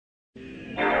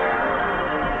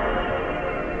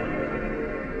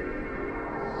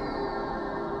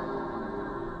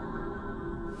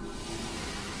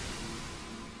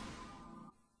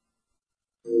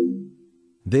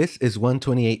This is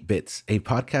 128 Bits, a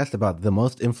podcast about the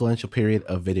most influential period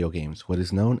of video games, what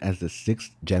is known as the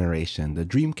sixth generation, the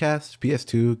Dreamcast,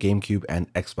 PS2, GameCube,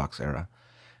 and Xbox era.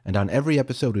 And on every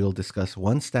episode, we will discuss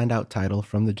one standout title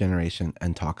from the generation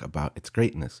and talk about its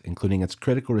greatness, including its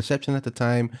critical reception at the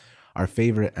time, our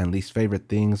favorite and least favorite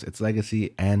things, its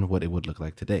legacy, and what it would look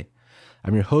like today.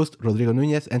 I'm your host, Rodrigo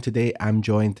Nunez, and today I'm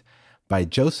joined by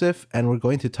Joseph, and we're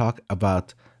going to talk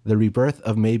about the rebirth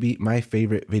of maybe my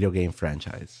favorite video game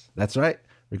franchise. That's right.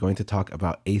 We're going to talk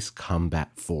about Ace Combat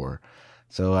 4.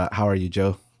 So how are you,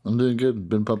 Joe? I'm doing good.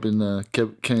 Been pumping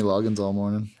Kenny Loggins all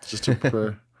morning just to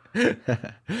prepare.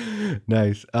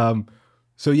 Nice.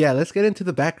 So yeah, let's get into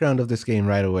the background of this game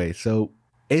right away. So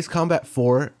Ace Combat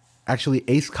 4, actually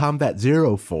Ace Combat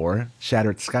 04,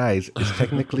 Shattered Skies, is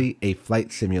technically a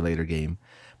flight simulator game.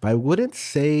 But I wouldn't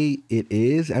say it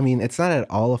is. I mean, it's not at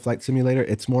all a flight simulator.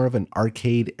 It's more of an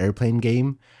arcade airplane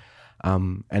game.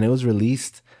 And it was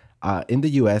released in the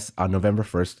US on November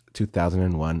 1st,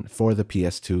 2001 for the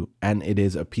PS2. And it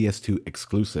is a PS2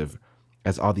 exclusive,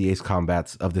 as all the Ace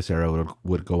Combats of this era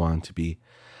would go on to be.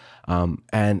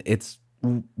 And it's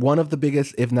one of the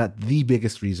biggest, if not the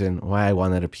biggest reason why I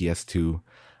wanted a PS2.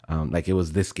 Like it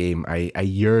was this game. I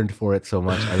yearned for it so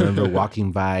much. I remember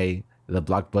walking by the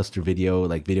Blockbuster video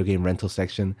game rental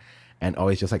section, and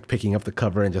always just like picking up the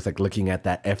cover and just like looking at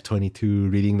that F-22,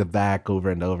 reading the back over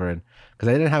and over. And because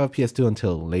I didn't have a PS2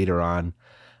 until later on.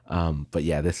 But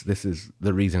yeah, this is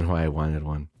the reason why I wanted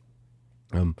one.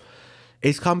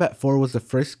 Ace Combat 4 was the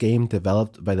first game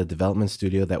developed by the development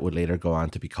studio that would later go on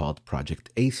to be called Project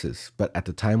Aces, but at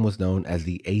the time was known as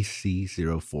the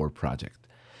AC-04 project.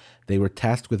 They were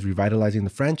tasked with revitalizing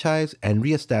the franchise and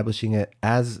reestablishing it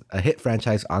as a hit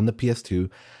franchise on the PS2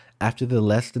 after the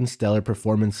less than stellar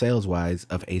performance sales-wise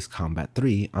of Ace Combat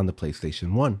 3 on the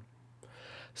PlayStation 1.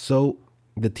 So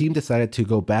the team decided to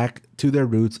go back to their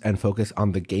roots and focus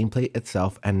on the gameplay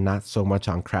itself and not so much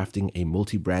on crafting a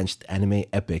multi-branched anime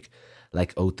epic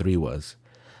like 03 was.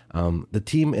 The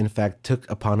team, in fact, took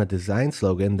upon a design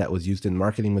slogan that was used in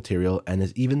marketing material and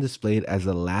is even displayed as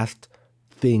the last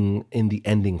thing in the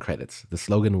ending credits. The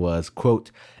slogan was, quote,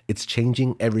 "It's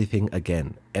changing everything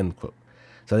again," end quote.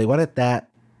 So they wanted that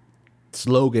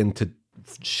slogan to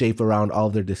shape around all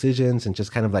of their decisions and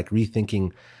just kind of like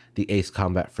rethinking the Ace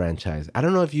Combat franchise. I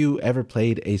don't know if you ever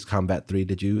played Ace Combat 3.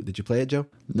 Did you play it, Joe?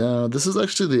 No, this is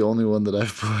actually the only one that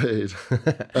I've played.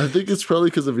 I think it's probably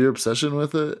because of your obsession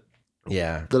with it.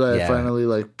 Yeah. That I finally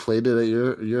like played it at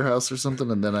your house or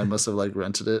something, and then I must have like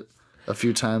rented it a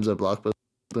few times at Blockbuster.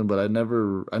 But I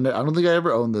don't think I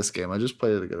ever owned this game. I just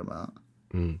played it a good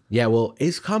amount. Yeah, well,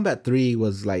 Ace Combat 3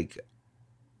 was like,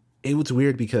 it was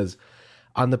weird because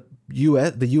on the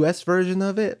US version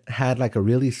of it had like a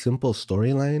really simple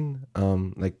storyline,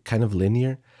 like kind of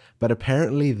linear. But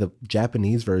apparently the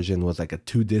Japanese version was like a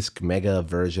 2-disc mega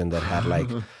version that had like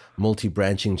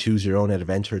multi-branching choose your own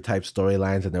adventure type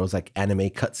storylines, and there was like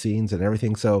anime cutscenes and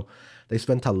everything. So they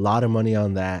spent a lot of money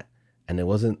on that. And it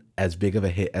wasn't as big of a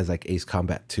hit as like Ace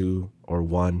Combat 2 or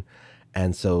 1.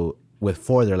 And so with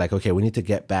 4, they're like, okay, we need to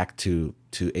get back to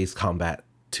Ace Combat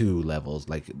 2 levels.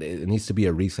 Like it needs to be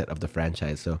a reset of the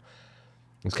franchise. So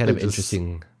it's kind of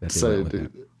interesting that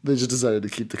they just decided to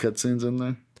keep the cutscenes in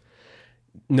there.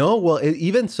 No, well,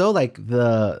 even so, like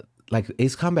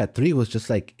Ace Combat 3 was just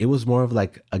like, it was more of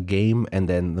like a game, and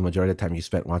then the majority of the time you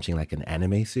spent watching like an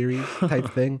anime series type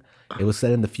thing. It was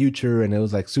set in the future, and it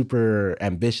was like super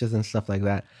ambitious and stuff like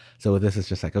that. So this is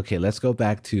just like, okay, let's go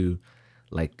back to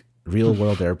like real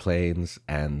world airplanes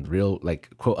and real, like,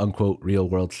 quote unquote real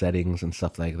world settings and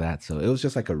stuff like that. So it was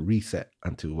just like a reset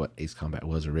onto what Ace Combat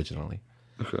was originally.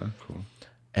 Okay, cool.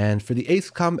 And for the Ace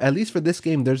Combat, at least for this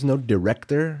game, there's no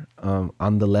director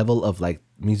on the level of like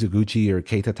Mizuguchi or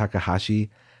Keita Takahashi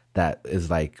that is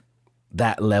like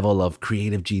that level of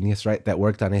creative genius, right, that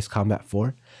worked on Ace Combat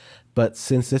 4. But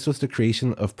since this was the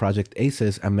creation of Project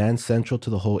Aces, a man central to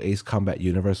the whole Ace Combat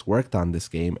universe worked on this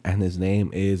game, and his name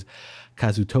is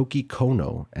Kazutoki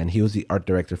Kono, and he was the art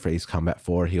director for Ace Combat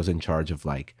 4. He was in charge of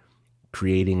like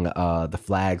creating the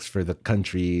flags for the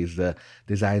countries, the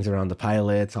designs around the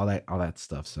pilots, all that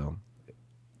stuff. So,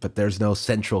 but there's no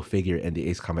central figure in the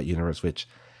Ace Combat universe, which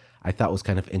I thought was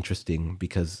kind of interesting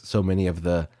because so many of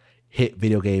the hit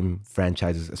video game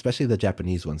franchises, especially the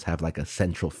Japanese ones, have like a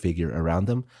central figure around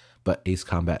them, but Ace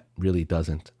Combat really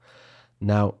doesn't.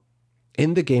 Now,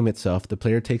 in the game itself, the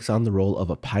player takes on the role of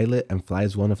a pilot and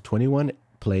flies one of 21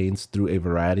 planes through a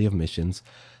variety of missions.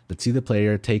 that see the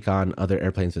player take on other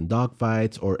airplanes in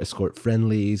dogfights, or escort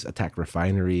friendlies, attack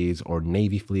refineries or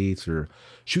navy fleets, or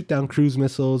shoot down cruise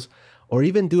missiles, or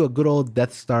even do a good old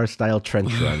Death Star style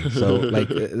trench run. So like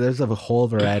there's a whole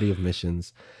variety of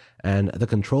missions. And the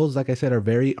controls, like I said, are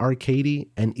very arcadey,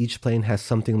 and each plane has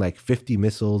something like 50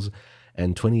 missiles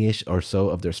and 20-ish or so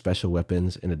of their special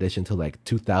weapons, in addition to like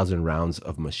 2,000 rounds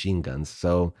of machine guns.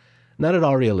 So not at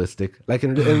all realistic. Like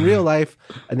in real life,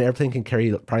 an airplane can carry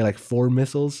probably like 4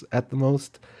 missiles at the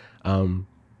most. And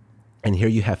here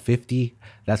you have 50.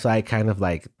 That's why I kind of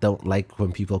like don't like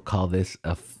when people call this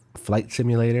a flight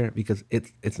simulator, because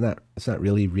it's not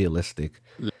really realistic.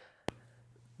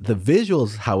 The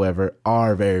visuals, however,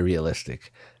 are very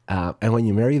realistic. And when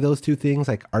you marry those two things,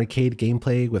 like arcade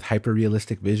gameplay with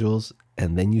hyper-realistic visuals,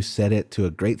 and then you set it to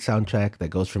a great soundtrack that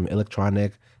goes from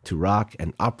electronic to rock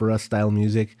and opera-style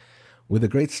music, with a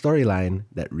great storyline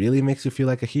that really makes you feel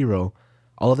like a hero,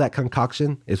 all of that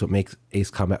concoction is what makes Ace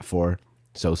Combat 4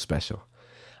 so special.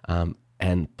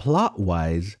 And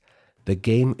plot-wise, the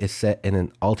game is set in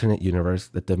an alternate universe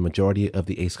that the majority of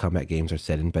the Ace Combat games are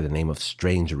set in by the name of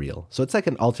Strange Reel. So it's like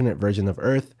an alternate version of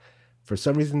Earth. For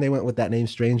some reason, they went with that name,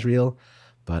 Strange Reel.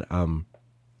 But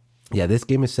yeah, this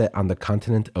game is set on the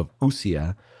continent of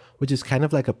Usia, which is kind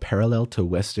of like a parallel to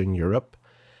Western Europe.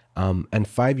 And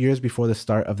 5 years before the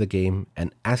start of the game,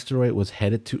 an asteroid was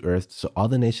headed to Earth, so all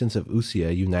the nations of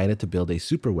Usia united to build a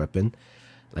super weapon,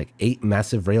 like 8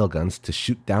 massive railguns, to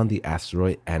shoot down the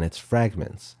asteroid and its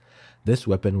fragments. This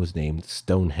weapon was named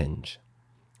Stonehenge.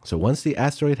 So once the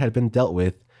asteroid had been dealt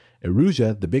with,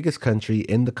 Erusia, the biggest country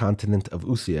in the continent of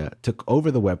Usia, took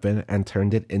over the weapon and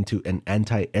turned it into an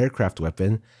anti-aircraft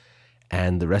weapon,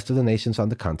 and the rest of the nations on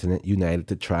the continent united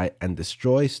to try and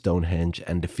destroy Stonehenge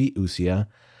and defeat Usia.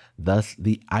 Thus,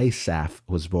 the ISAF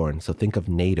was born. So think of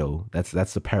NATO.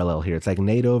 That's the parallel here. It's like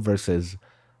NATO versus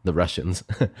the Russians.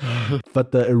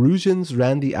 But the Erusians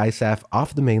ran the ISAF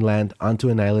off the mainland onto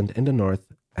an island in the north,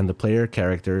 and the player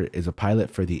character is a pilot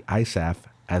for the ISAF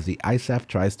as the ISAF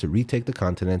tries to retake the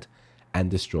continent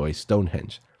and destroy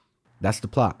Stonehenge. That's the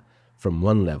plot from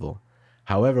one level.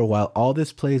 However, while all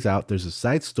this plays out, there's a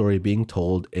side story being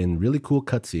told in really cool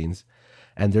cutscenes,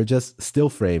 and they're just still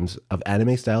frames of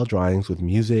anime-style drawings with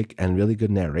music and really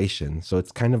good narration. So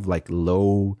it's kind of like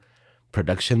low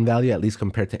production value, at least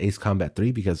compared to Ace Combat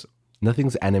 3, because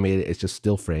nothing's animated, it's just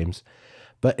still frames.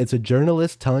 But it's a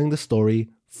journalist telling the story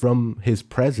from his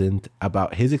present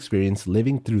about his experience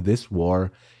living through this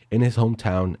war in his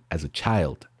hometown as a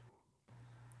child.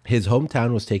 His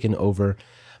hometown was taken over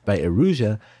by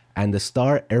Erusia, and the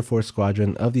Star Air Force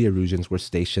Squadron of the Erusians were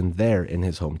stationed there in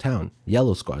his hometown,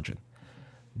 Yellow Squadron.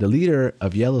 The leader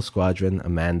of Yellow Squadron, a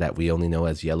man that we only know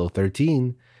as Yellow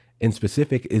 13, in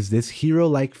specific, is this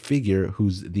hero-like figure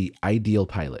who's the ideal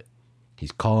pilot.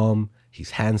 He's calm,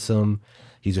 he's handsome,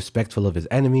 he's respectful of his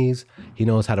enemies, he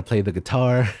knows how to play the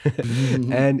guitar,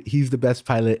 and he's the best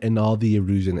pilot in all the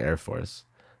Erusian Air Force.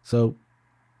 So,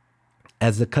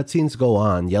 as the cutscenes go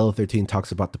on, Yellow 13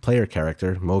 talks about the player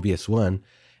character, Mobius 1,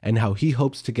 and how he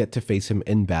hopes to get to face him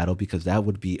in battle because that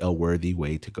would be a worthy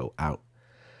way to go out.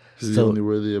 He's the only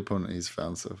worthy opponent he's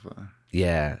found so far.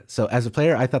 Yeah. So as a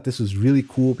player, I thought this was really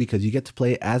cool because you get to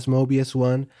play as Mobius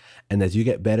 1, and as you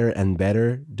get better and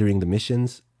better during the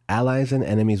missions, allies and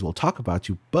enemies will talk about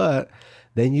you, but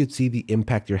then you'd see the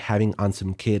impact you're having on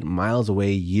some kid miles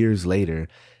away years later.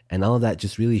 And all of that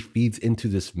just really feeds into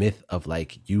this myth of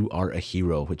like, you are a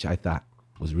hero, which I thought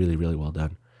was really, really well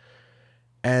done.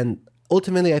 And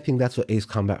ultimately, I think that's what Ace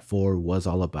Combat 4 was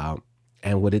all about,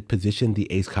 and what it positioned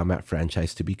the Ace Combat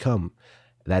franchise to become.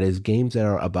 That is, games that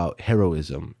are about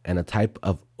heroism, and a type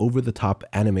of over-the-top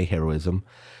anime heroism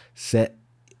set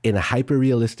in a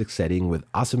hyper-realistic setting with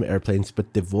awesome airplanes,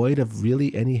 but devoid of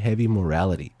really any heavy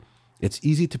morality. It's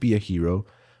easy to be a hero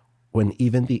when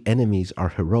even the enemies are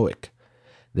heroic.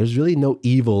 There's really no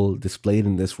evil displayed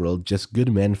in this world, just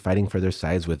good men fighting for their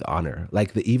sides with honor.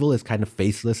 Like, the evil is kind of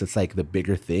faceless, it's like the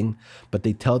bigger thing, but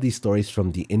they tell these stories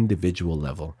from the individual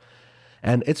level.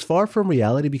 And it's far from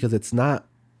reality because it's not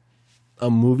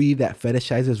a movie that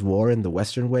fetishizes war in the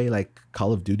Western way like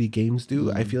Call of Duty games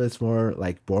do. I feel it's more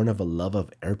like born of a love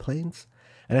of airplanes.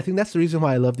 And I think that's the reason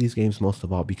why I love these games most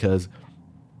of all, because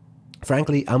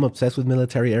frankly, I'm obsessed with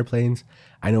military airplanes.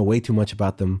 I know way too much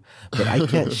about them, but I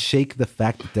can't shake the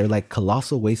fact that they're like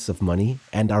colossal wastes of money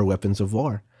and are weapons of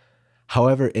war.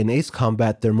 However, in Ace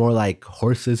Combat, they're more like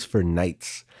horses for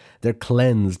knights. They're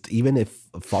cleansed, even if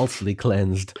falsely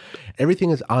cleansed.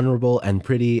 Everything is honorable and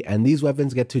pretty, and these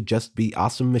weapons get to just be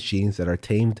awesome machines that are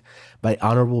tamed by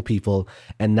honorable people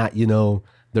and not,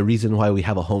 the reason why we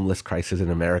have a homeless crisis in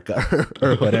America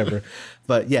or whatever.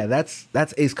 But yeah, that's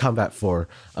Ace Combat 4.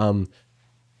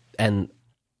 And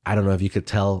I don't know if you could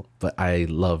tell, but I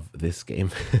love this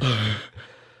game.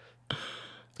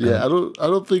 Yeah, I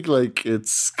don't think like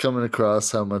it's coming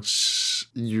across how much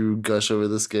you gush over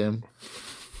this game.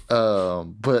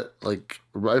 But like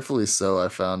rightfully so, I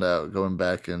found out going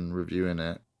back and reviewing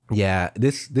it. Yeah,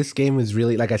 this game is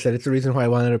really, like I said, it's the reason why I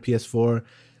wanted a PS4.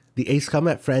 The Ace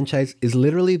Combat franchise is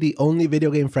literally the only video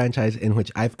game franchise in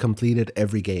which I've completed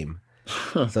every game.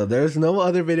 So there's no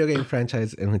other video game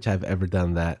franchise in which I've ever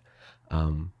done that.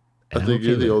 I think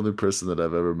you're the only person that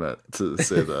I've ever met to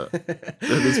say that.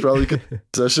 And it's probably an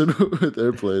obsession with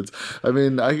airplanes. I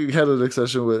mean, I had an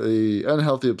obsession with an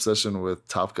unhealthy obsession with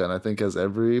Top Gun. I think as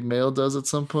every male does at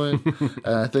some point.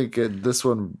 And I think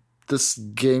this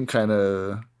game kind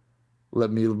of let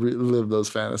me live those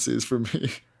fantasies for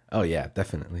me. Oh yeah,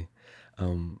 definitely.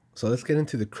 So let's get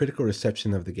into the critical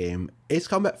reception of the game. Ace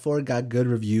Combat 4 got good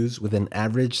reviews with an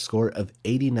average score of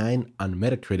 89 on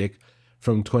Metacritic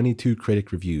from 22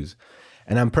 critic reviews.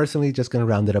 And I'm personally just going to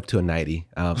round it up to a 90.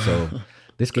 So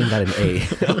this game got an A.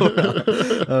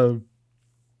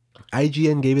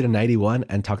 IGN gave it a 91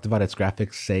 and talked about its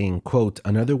graphics, saying, quote,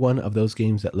 another one of those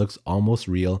games that looks almost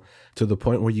real to the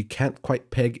point where you can't quite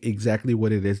peg exactly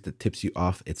what it is that tips you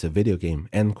off it's a video game,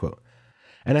 end quote.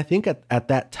 And I think at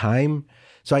that time,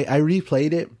 so I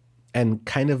replayed it and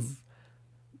kind of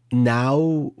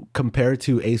now compared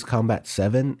to Ace Combat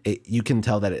 7, you can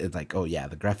tell that it's like, oh yeah,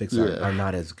 the graphics are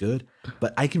not as good.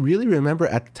 But I can really remember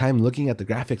at the time looking at the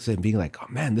graphics and being like, oh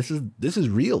man, this is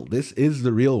real. This is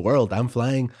the real world. I'm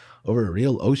flying over a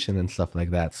real ocean and stuff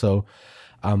like that. So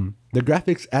the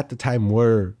graphics at the time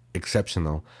were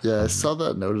exceptional. Yeah, I saw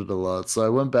that noted a lot. So I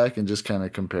went back and just kind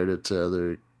of compared it to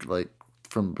other, like,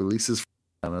 from releases.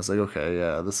 And I was like, okay,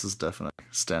 yeah, this is definitely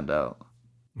stand out.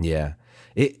 Yeah.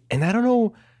 And I don't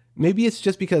know, maybe it's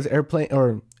just because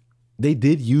they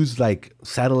did use like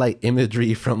satellite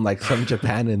imagery from like some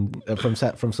Japan and from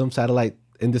some satellite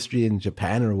industry in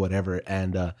Japan or whatever.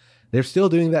 And they're still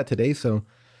doing that today. So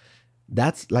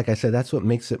that's, like I said, that's what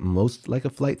makes it most like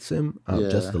a flight sim,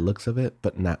 just the looks of it,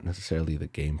 but not necessarily the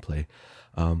gameplay.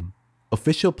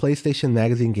 Official PlayStation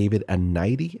Magazine gave it a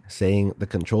 90, saying the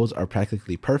controls are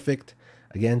practically perfect.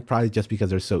 Again, probably just because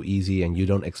they're so easy and you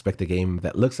don't expect a game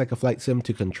that looks like a flight sim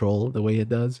to control the way it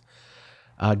does.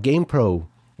 GamePro,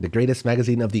 the greatest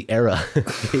magazine of the era,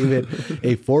 gave it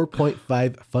a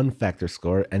 4.5 fun factor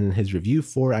score. And in his review,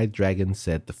 Four Eyed Dragon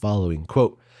said the following,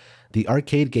 quote, the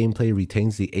arcade gameplay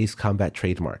retains the Ace Combat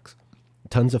trademarks.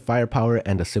 Tons of firepower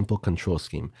and a simple control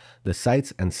scheme. The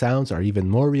sights and sounds are even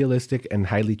more realistic and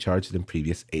highly charged than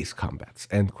previous Ace Combats,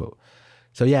 end quote.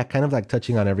 So yeah, kind of like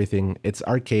touching on everything. It's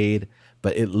arcade,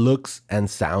 but it looks and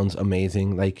sounds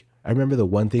amazing. Like, I remember the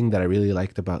one thing that I really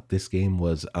liked about this game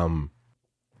was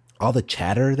all the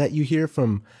chatter that you hear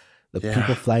from the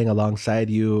people flying alongside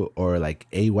you, or like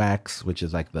AWACS, which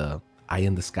is like the eye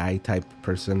in the sky type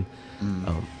person.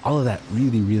 All of that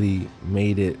really, really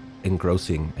made it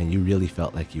engrossing, and you really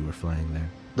felt like you were flying there.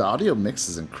 The audio mix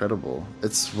is incredible.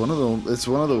 It's one of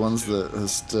the ones that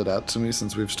has stood out to me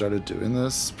since we've started doing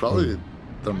this. Probably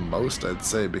the most, I'd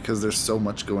say, because there's so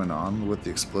much going on with the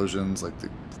explosions, like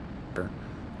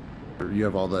you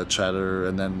have all that chatter,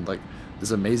 and then like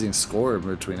this amazing score in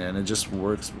between it, and it just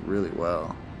works really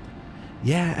well.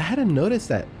 Yeah, I hadn't noticed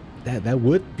that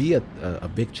would be a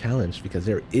big challenge, because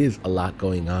there is a lot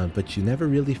going on, but you never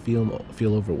really feel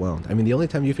overwhelmed. I mean, the only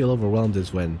time you feel overwhelmed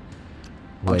is when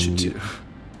you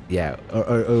yeah,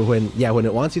 or when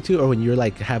it wants you to, or when you're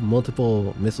like have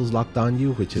multiple missiles locked on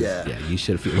you, which is you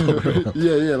should feel overwhelmed.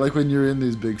 yeah, like when you're in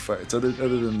these big fights. Other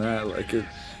than that, like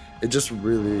it just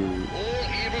really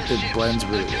blends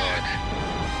really well.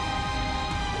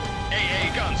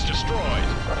 AA guns destroyed.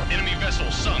 Enemy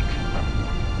vessel sunk.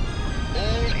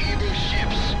 All Eagle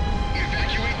ships,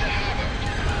 evacuate the harbor.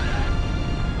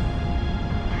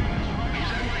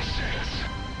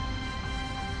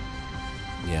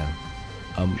 Yeah.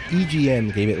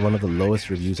 EGN gave it one of the lowest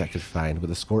reviews I could find, with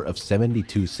a score of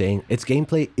 72, saying its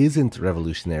gameplay isn't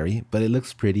revolutionary, but it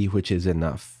looks pretty, which is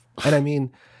enough. And I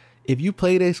mean, if you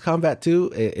played Ace Combat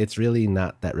 2, it's really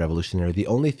not that revolutionary. The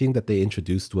only thing that they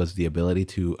introduced was the ability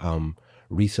to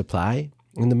resupply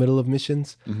in the middle of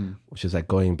missions, which is like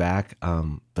going back.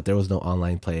 But there was no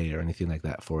online play or anything like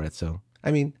that for it. So, I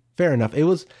mean, fair enough.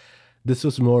 This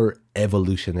was more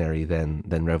evolutionary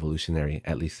than revolutionary,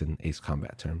 at least in Ace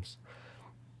Combat terms.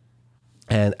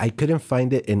 And I couldn't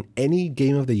find it in any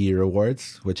Game of the Year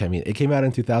awards, which, I mean, it came out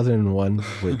in 2001,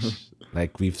 which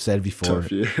Like we've said before.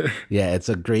 Tough year. Yeah, it's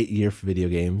a great year for video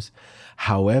games.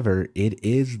 However, it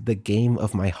is the Game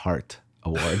of My Heart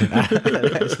award. I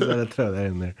just want to throw that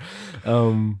in there.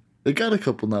 It got a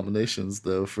couple nominations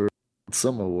though for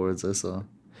some awards I saw.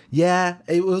 Yeah,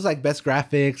 it was like best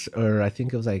graphics, or I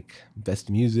think it was like best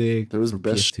music. There was for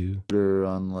best PS2 shooter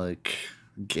on like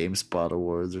GameSpot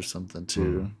awards or something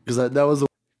too. Because that was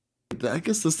I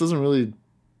guess this doesn't really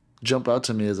jump out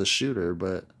to me as a shooter,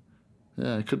 but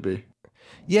yeah, it could be.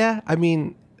 Yeah, I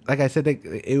mean, like I said,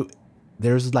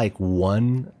 there's like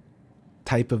one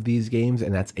type of these games,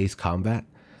 and that's Ace Combat.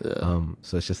 Yeah.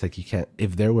 So it's just like you can't.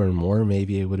 If there were more,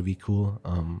 maybe it would be cool.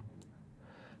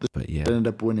 But yeah, What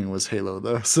ended up winning was Halo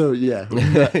though. So yeah,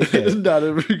 not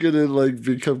ever gonna like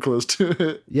become close to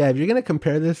it. yeah. If you're gonna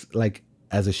compare this like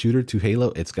as a shooter to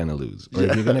Halo, it's gonna lose. Or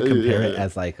if you're gonna compare it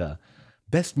as like a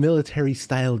best military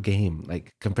style game,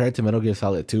 like compared to Metal Gear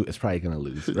Solid 2, it's probably gonna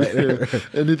lose. Right? Yeah.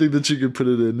 Anything that you could put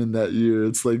it in that year,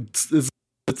 it's like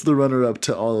it's the runner up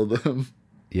to all of them.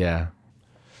 Yeah.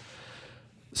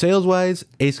 Sales-wise,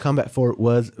 Ace Combat 4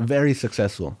 was very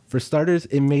successful. For starters,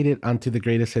 it made it onto the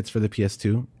greatest hits for the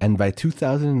PS2, and by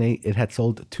 2008, it had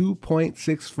sold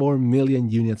 2.64 million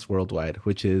units worldwide,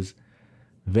 which is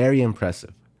very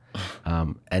impressive.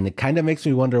 And it kind of makes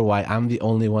me wonder why I'm the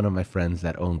only one of my friends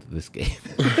that owned this game.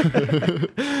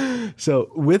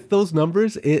 So, with those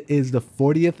numbers, it is the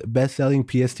 40th best-selling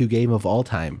PS2 game of all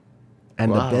time,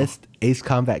 and Wow. the best Ace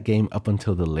Combat game up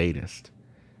until the latest.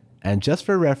 And just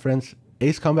for reference,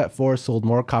 Ace Combat 4 sold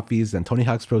more copies than Tony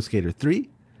Hawk's Pro Skater 3.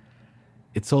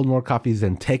 It sold more copies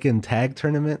than Tekken Tag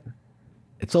Tournament.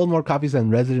 It sold more copies than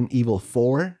Resident Evil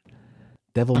 4,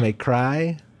 Devil May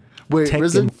Cry, Wait, Tekken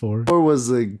Resident 4. 4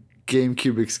 was a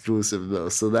GameCube exclusive though,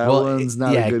 so that Well, one's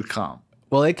not yeah. a good comp.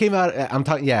 Well, it came out,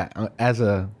 as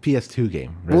a PS2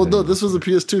 game. Well, no, Resident this was a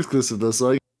PS2 exclusive though,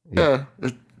 so damn.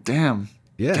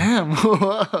 Yeah. Damn.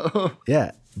 Wow.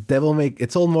 Yeah.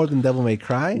 It sold more than Devil May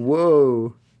Cry.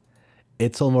 Whoa.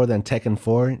 It sold more than Tekken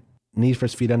 4, Need for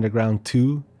Speed Underground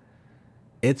 2.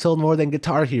 It sold more than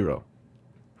Guitar Hero.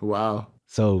 Wow.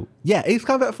 So, yeah, Ace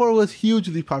Combat 4 was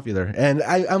hugely popular. And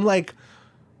I'm like,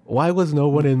 why was no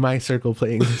one in my circle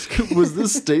playing this game? Was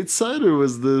this stateside or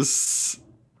was this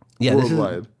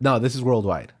worldwide? This is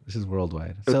worldwide. This is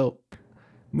worldwide. So,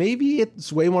 maybe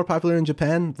it's way more popular in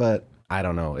Japan, but I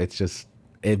don't know. It's just,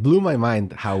 it blew my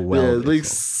mind how well Yeah, it like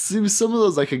sold. some of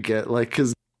those I could get, like,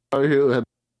 because Guitar Hero had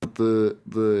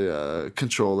the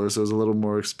controller, so it was a little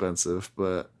more expensive,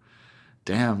 but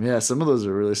damn, yeah, some of those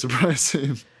are really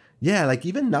surprising. Yeah, like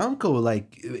even Namco,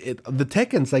 like the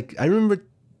Tekkens, like I remember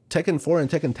Tekken 4 and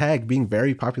Tekken Tag being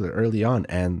very popular early on,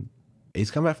 and Ace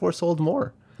Combat 4 sold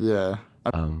more. Yeah.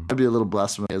 I'd be a little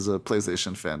blasphemy as a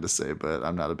PlayStation fan to say, but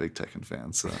I'm not a big Tekken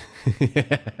fan, so.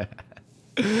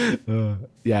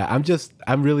 Yeah,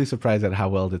 I'm really surprised at how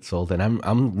well it sold, and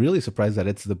I'm really surprised that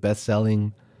it's the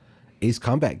best-selling Ace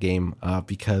Combat game,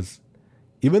 because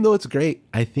even though it's great,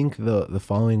 I think the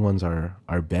following ones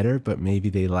are better, but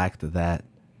maybe they lacked that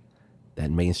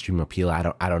mainstream appeal. I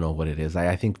don't know what it is.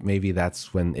 I think maybe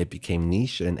that's when it became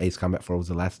niche, and Ace Combat 4 was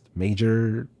the last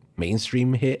major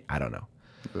mainstream hit. I don't know.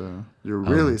 You're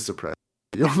really surprised.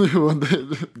 The only one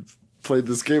that played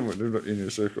this game in your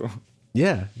circle.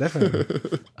 Yeah,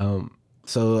 definitely.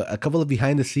 So a couple of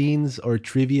behind the scenes or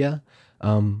trivia.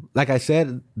 Like I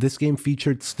said, this game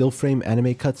featured still frame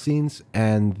anime cutscenes,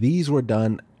 and these were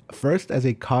done first as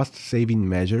a cost saving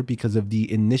measure because of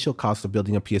the initial cost of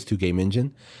building a PS2 game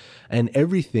engine, and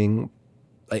everything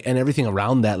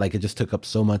around that, like it just took up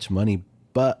so much money,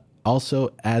 but also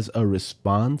as a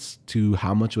response to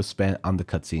how much was spent on the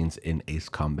cutscenes in Ace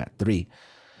Combat 3.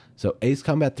 So Ace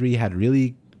Combat 3 had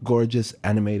really gorgeous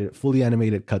fully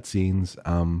animated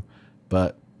cutscenes,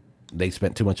 but they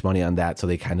spent too much money on that, so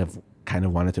they kind of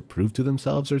wanted to prove to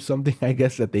themselves or something, I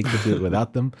guess, that they could do it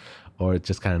without them, or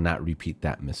just kind of not repeat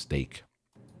that mistake.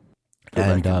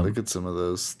 And look at some of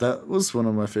those. That was one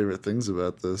of my favorite things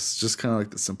about this. Just kind of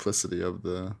like the simplicity of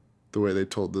the way they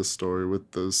told this story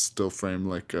with those still frame,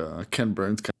 like Ken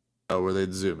Burns kind of where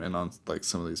they'd zoom in on like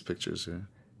some of these pictures here.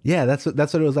 Yeah, that's what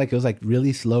it was like. It was like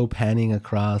really slow panning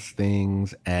across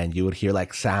things, and you would hear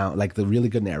like sound, like the really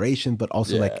good narration, but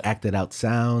also like acted out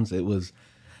sounds. It was,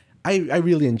 I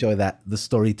really enjoy that, the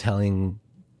storytelling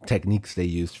techniques they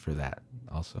used for that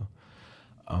also.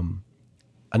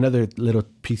 Another little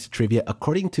piece of trivia,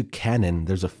 according to canon,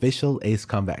 there's official Ace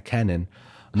Combat canon,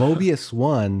 Mobius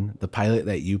 1, the pilot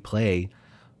that you play,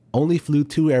 only flew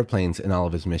 2 airplanes in all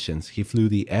of his missions. He flew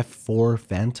the F-4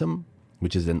 Phantom,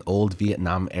 which is an old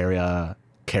Vietnam era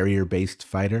carrier-based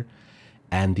fighter,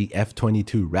 and the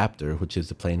F-22 Raptor, which is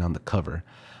the plane on the cover.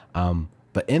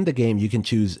 But in the game, you can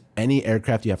choose any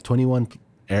aircraft. You have 21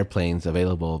 airplanes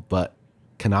available, but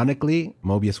canonically,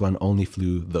 Mobius 1 only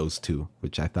flew those 2,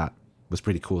 which I thought was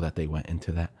pretty cool that they went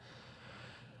into that.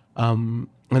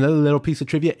 Another little piece of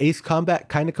trivia, Ace Combat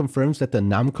kind of confirms that the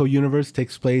Namco universe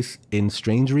takes place in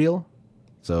Strange Reel.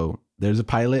 So there's a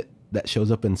pilot that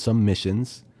shows up in some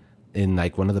missions in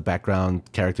like one of the background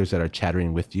characters that are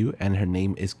chattering with you, and her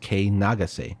name is Kei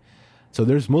Nagase. So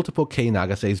there's multiple Kei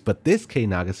Nagases, but this Kei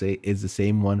Nagase is the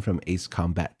same one from Ace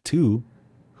Combat 2,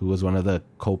 who was one of the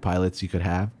co-pilots you could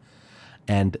have.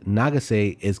 And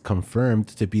Nagase is confirmed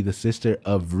to be the sister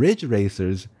of Ridge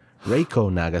Racer's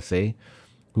Reiko Nagase,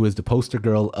 who is the poster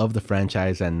girl of the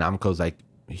franchise, and Namco's like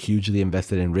hugely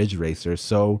invested in Ridge Racer.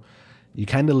 So you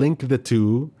kind of link the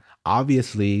two.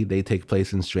 Obviously, they take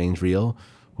place in Strange Reel,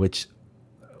 which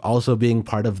also being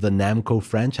part of the Namco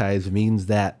franchise means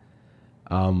that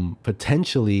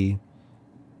potentially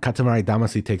Katamari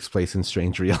Damacy takes place in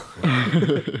Strange Reel.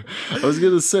 I was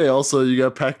going to say, also, you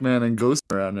got Pac-Man and Ghost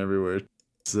around everywhere.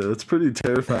 So it's pretty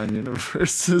terrifying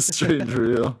universe, Strange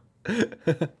Reel.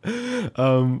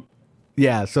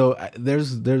 Yeah, so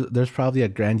there's probably a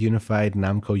grand unified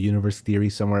Namco universe theory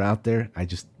somewhere out there. I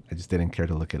just didn't care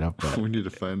to look it up. But we need to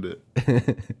find it.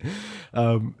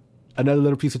 Another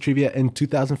little piece of trivia. In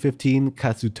 2015,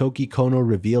 Kazutoki Kono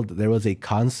revealed there was a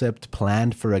concept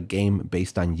planned for a game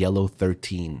based on Yellow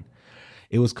 13.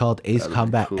 It was called Ace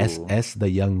Combat cool. SS The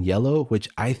Young Yellow, which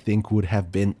I think would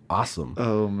have been awesome.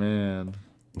 Oh, man.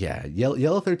 Yeah,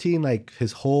 Yellow 13, like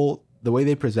the way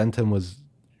they present him was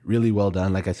really well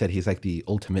done. Like I said, he's like the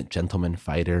ultimate gentleman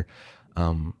fighter.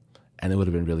 And it would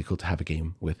have been really cool to have a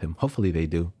game with him. Hopefully they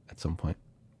do at some point.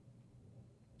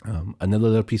 Another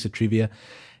little piece of trivia.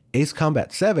 Ace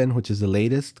Combat 7, which is the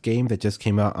latest game that just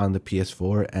came out on the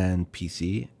PS4 and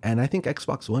PC, and I think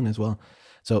Xbox One as well.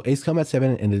 So Ace Combat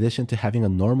 7, in addition to having a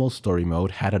normal story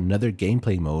mode, had another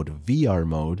gameplay mode, VR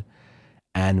mode,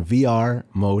 and VR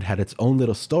mode had its own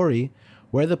little story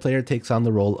where the player takes on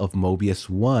the role of Mobius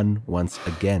 1 once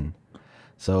again.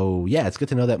 So yeah, it's good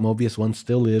to know that Mobius 1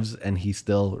 still lives and he's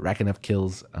still racking up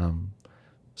kills.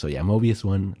 So yeah, Mobius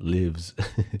 1 lives.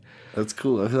 That's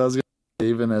cool. I was going to say,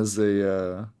 even as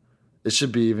it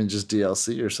should be even just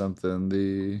DLC or something,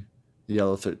 the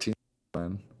Yellow 13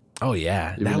 one. Oh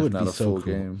yeah, even that would not be a so full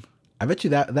cool. Game. I bet you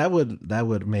that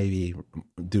would maybe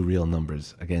do real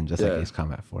numbers again, just like Ace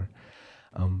Combat 4.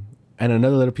 And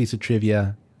another little piece of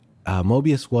trivia: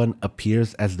 Mobius 1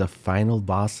 appears as the final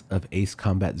boss of Ace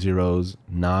Combat Zero's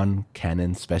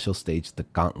non-canon special stage, the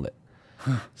Gauntlet.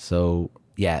 So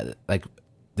yeah, like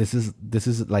this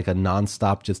is like a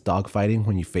non-stop just dogfighting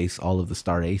when you face all of the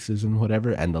star aces and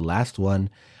whatever. And the last one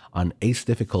on Ace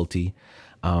difficulty,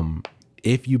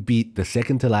 if you beat the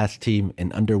second to last team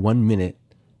in under 1 minute,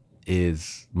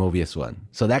 is Mobius 1.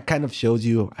 So that kind of shows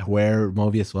you where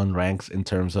Mobius 1 ranks in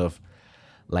terms of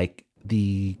like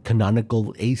the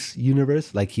canonical Ace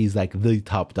universe. Like he's like the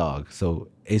top dog. So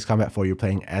Ace Combat 4, you're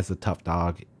playing as the top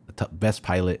dog, the best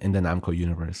pilot in the Namco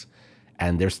universe.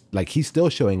 And there's like, he's still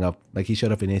showing up. Like he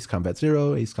showed up in Ace Combat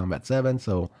 0, Ace Combat 7.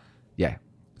 So yeah,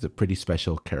 it's a pretty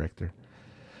special character.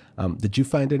 Did you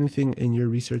find anything in your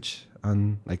research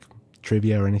on like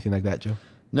trivia or anything like that, Joe?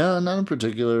 No, not in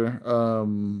particular.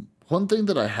 One thing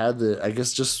that I had that I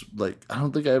guess just like, I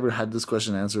don't think I ever had this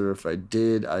question answered. Or if I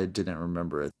did, I didn't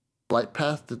remember it. Flight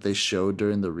path that they showed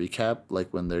during the recap,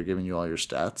 like when they're giving you all your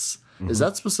stats, is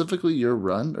that specifically your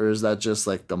run, or is that just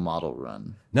like the model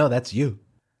run? No, that's you.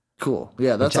 Cool.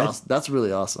 Yeah, that's awesome. That's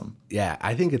really awesome. Yeah,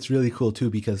 I think it's really cool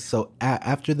too, because so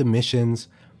after the missions,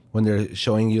 when they're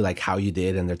showing you like how you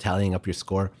did and they're tallying up your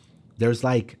score, there's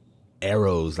like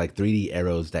arrows, like 3D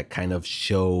arrows that kind of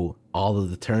show all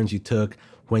of the turns you took,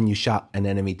 when you shot an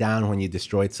enemy down, when you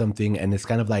destroyed something, and it's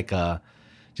kind of like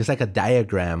just like a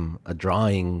diagram, a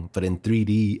drawing, but in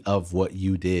 3D of what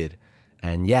you did.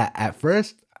 And yeah, at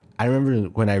first, I remember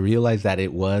when I realized that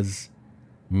it was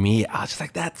me, I was just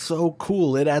like, that's so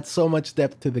cool. It adds so much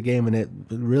depth to the game, and it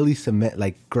really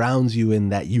grounds you in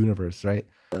that universe, right?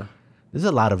 Yeah. There's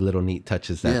a lot of little neat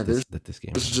touches that this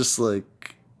game has. It's just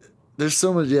like, there's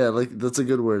so much, like that's a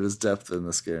good word, is depth in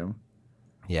this game.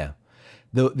 Yeah.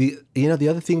 The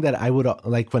other thing that I would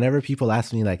like, whenever people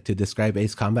ask me like to describe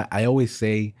Ace Combat, I always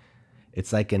say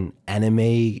it's like an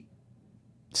anime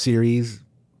series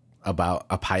about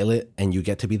a pilot and you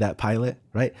get to be that pilot,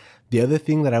 right? The other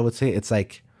thing that I would say,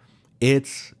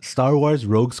 it's Star Wars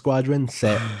Rogue Squadron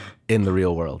set in the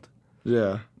real world.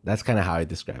 Yeah. That's kind of how I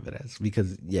describe it as,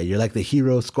 because you're like the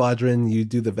hero squadron. You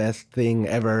do the best thing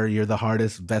ever. You're the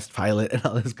hardest, best pilot, and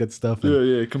all this good stuff.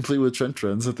 And complete with trench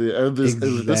runs at the end.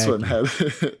 This one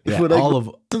had all of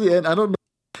to the end. I don't know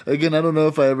Again, I don't know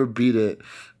if I ever beat it,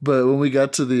 but when we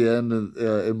got to the end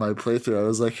in my playthrough, I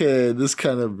was like, hey,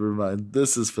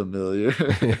 this is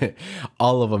familiar.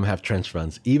 All of them have trench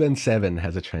runs. Even 7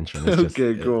 has a trench run. It's just,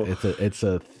 okay, cool. It's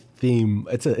a theme.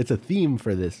 It's a theme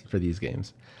for these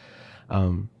games.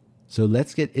 So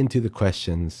let's get into the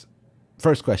questions.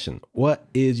 First question: what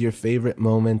is your favorite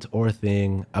moment or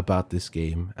thing about this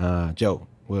game? Joe,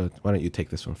 why don't you take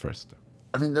this one first?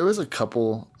 I mean, there was a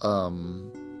couple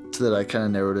that I kind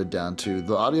of narrowed it down to.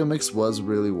 The audio mix was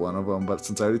really one of them, but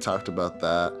since I already talked about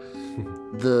that,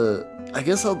 I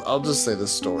guess I'll just say the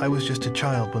story. I was just a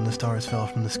child when the stars fell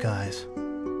from the skies,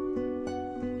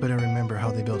 but I remember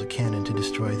how they built a cannon to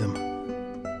destroy them,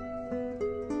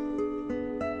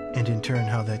 and in turn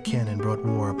how that cannon brought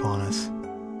war upon us.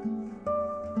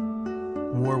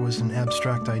 War was an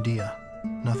abstract idea,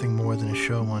 nothing more than a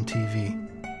show on TV.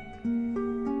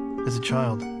 As a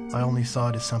child, I only saw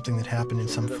it as something that happened in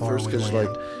some faraway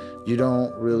land. You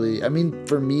don't really... I mean,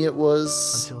 for me it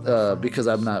was, because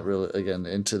I'm not really, again,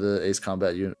 into the Ace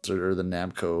Combat universe or the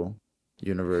Namco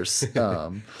universe.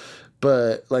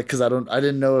 But, like, because I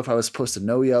didn't know if I was supposed to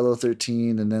know Yellow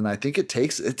 13, and then I think it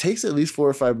takes at least 4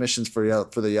 or 5 missions for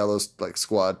the Yellow, like,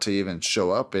 squad to even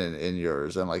show up in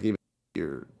yours, and, like, even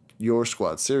your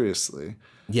squad, seriously.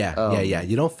 Yeah.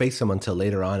 You don't face them until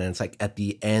later on, and it's like at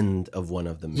the end of one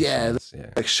of the missions. Yeah.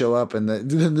 Like show up, and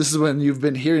then this is when you've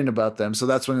been hearing about them. So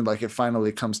that's when like it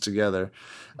finally comes together.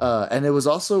 And it was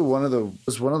also one of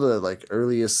the like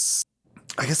earliest,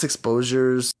 I guess,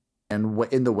 exposures and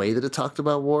in the way that it talked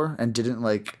about war and didn't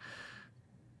like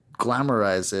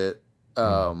glamorize it.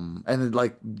 And then,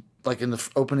 like in the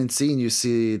opening scene, you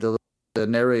see the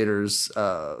narrator's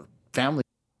family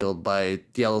killed by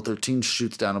Yellow 13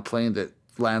 shoots down a plane that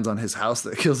lands on his house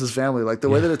that kills his family. Like the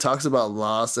way that it talks about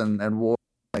loss and war,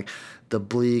 like the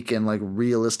bleak and like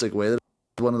realistic way, that's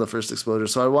one of the first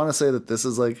exposures. So I want to say that this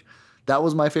is like, that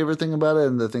was my favorite thing about it,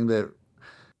 and the thing that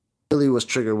really was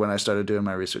triggered when I started doing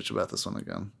my research about this one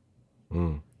again.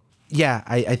 Yeah,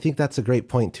 I think that's a great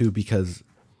point too, because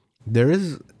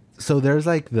there's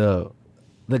like the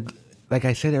like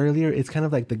I said earlier, it's kind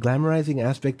of like the glamorizing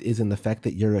aspect is in the fact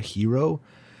that you're a hero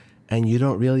and you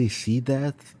don't really see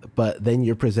that, but then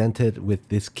you're presented with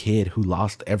this kid who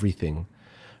lost everything,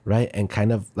 right? And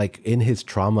kind of like in his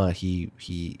trauma, he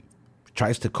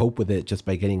tries to cope with it just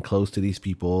by getting close to these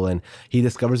people, and he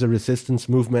discovers a resistance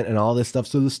movement and all this stuff.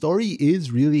 So the story is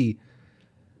really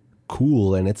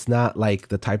cool, and it's not like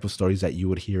the type of stories that you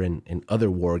would hear in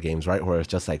other war games, right? Where it's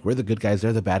just like, we're the good guys,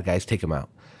 they're the bad guys, take them out.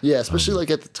 Yeah, especially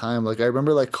like at the time. Like I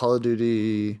remember like Call of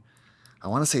Duty, I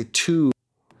want to say 2,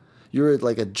 you're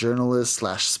like a journalist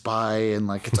 / spy, and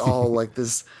like it's all like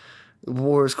this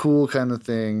war is cool kind of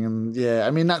thing. And yeah,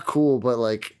 I mean, not cool, but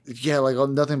like, yeah, like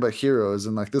nothing but heroes.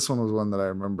 And like this one was one that I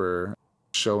remember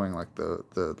showing like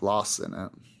the loss in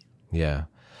it. Yeah.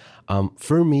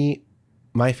 For me,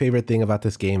 my favorite thing about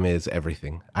this game is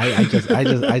everything. I just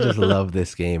love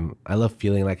this game. I love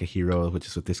feeling like a hero, which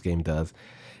is what this game does.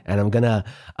 And I'm gonna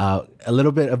a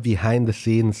little bit of behind the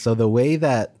scenes. So the way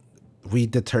that we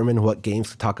determine what games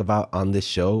to talk about on this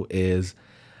show is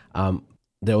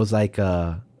there was like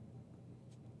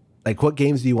what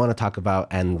games do you want to talk about,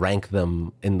 and rank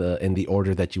them in the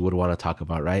order that you would want to talk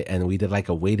about, right? And we did like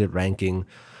a weighted ranking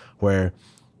where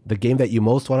the game that you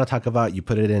most want to talk about, you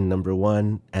put it in number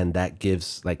 1, and that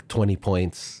gives like 20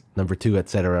 points, number 2,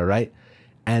 etc., right?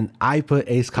 And I put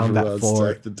Ace Combat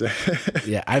 4.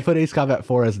 Yeah, I put Ace Combat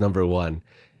 4 as number 1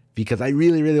 because I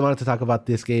really, really wanted to talk about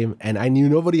this game, and I knew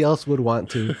nobody else would want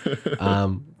to.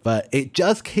 But it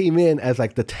just came in as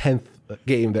like the 10th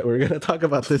game that we're going to talk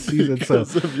about this season.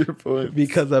 Because of your point.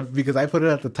 Because I put it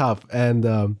at the top,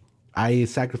 and I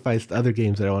sacrificed other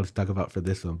games that I wanted to talk about for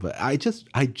this one. But I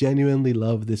genuinely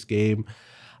love this game.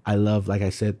 I love, like I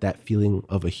said, that feeling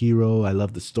of a hero. I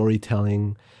love the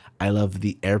storytelling. I love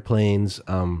the airplanes.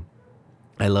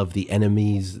 I love the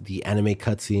enemies, the anime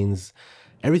cutscenes.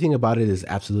 Everything about it is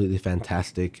absolutely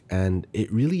fantastic. And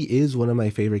it really is one of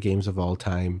my favorite games of all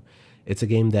time. It's a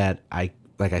game that I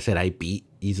beat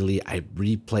easily. I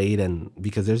replayed, and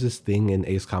because there's this thing in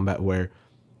Ace Combat where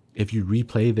if you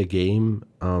replay the game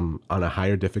on a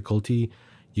higher difficulty,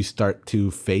 you start to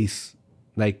face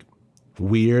like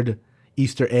weird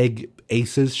Easter egg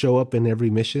aces show up in every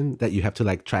mission that you have to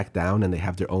like track down, and they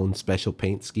have their own special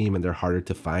paint scheme, and they're harder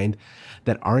to find,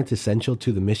 that aren't essential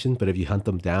to the mission, but if you hunt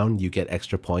them down, you get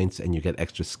extra points and you get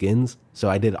extra skins. So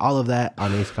I did all of that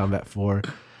on Ace Combat 4.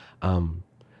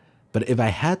 But if I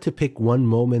had to pick one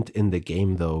moment in the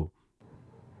game, though,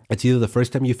 it's either the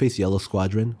first time you face Yellow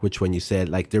Squadron, which when you said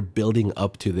like they're building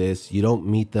up to this, you don't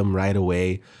meet them right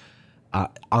away.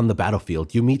 on the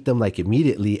battlefield. You meet them like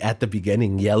immediately at the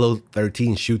beginning. Yellow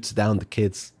 13 shoots down the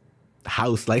kid's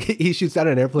house. Like he shoots down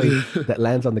an airplane that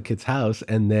lands on the kid's house.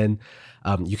 And then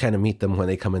you kind of meet them when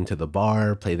they come into the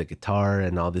bar, play the guitar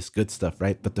and all this good stuff,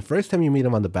 right? But the first time you meet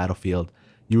them on the battlefield,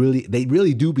 they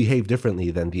really do behave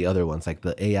differently than the other ones. Like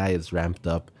the AI is ramped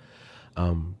up.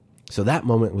 So that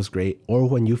moment was great. Or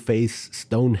when you face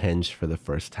Stonehenge for the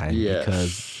first time,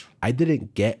 because I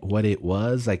didn't get what it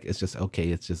was. Like, it's just, okay,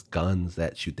 it's just guns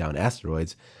that shoot down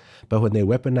asteroids. But when they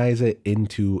weaponize it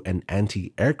into an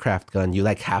anti-aircraft gun, you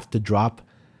like have to drop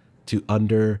to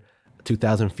under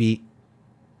 2,000 feet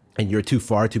and you're too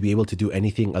far to be able to do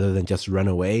anything other than just run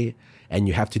away. And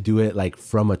you have to do it like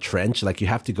from a trench. Like you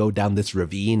have to go down this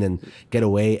ravine and get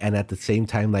away. And at the same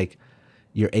time, like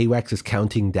your AWACS is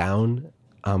counting down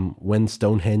when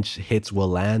Stonehenge hits will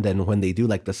land. And when they do,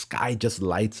 like the sky just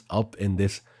lights up in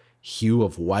this hue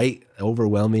of white,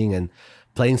 overwhelming, and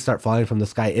planes start falling from the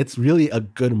sky. It's really a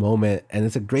good moment, and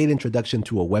it's a great introduction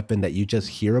to a weapon that you just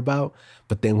hear about,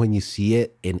 but then when you see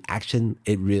it in action,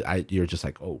 you're just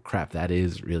like, oh crap, that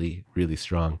is really, really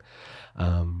strong.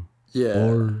 That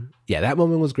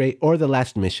moment was great. Or the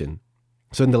last mission.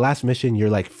 So in the last mission, you're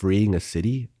like freeing a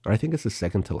city, or I think it's the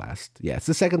second to last. Yeah, it's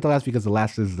the second to last because the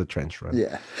last is the trench run.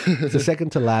 Yeah. It's the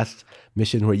second to last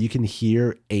mission where you can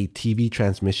hear a TV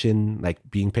transmission like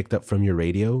being picked up from your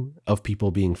radio of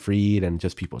people being freed and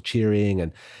just people cheering.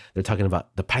 And they're talking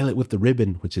about the pilot with the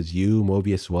ribbon, which is you,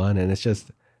 Mobius 1. And it's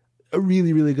just a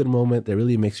really, really good moment that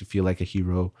really makes you feel like a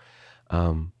hero.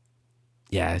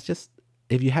 It's just,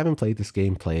 if you haven't played this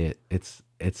game, play it.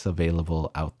 It's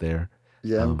available out there.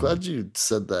 Yeah, I'm glad you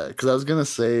said that, because I was going to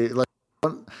say, like,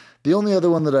 the only other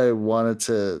one that I wanted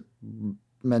to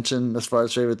mention as far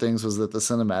as favorite things was that the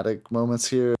cinematic moments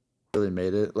here really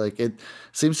made it. Like, it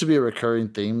seems to be a recurring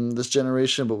theme this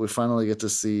generation, but we finally get to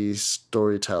see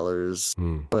storytellers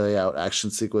play out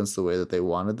action sequence the way that they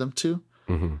wanted them to.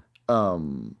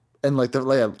 Mm-hmm. And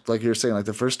like you're saying, like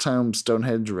the first time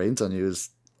Stonehenge rains on you is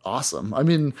awesome. I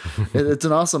mean, it's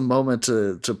an awesome moment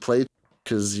to play,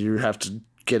 because you have to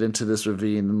get into this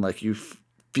ravine and like you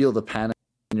feel the panic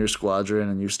in your squadron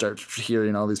and you start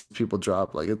hearing all these people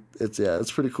drop. Like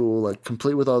it's pretty cool. Like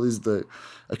complete with all the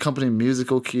accompanying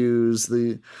musical cues.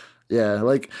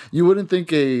 Like you wouldn't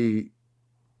think a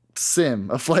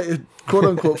flight, quote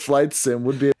unquote flight sim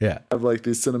would be have like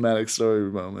these cinematic story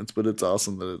moments, but it's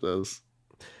awesome that it does.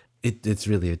 It's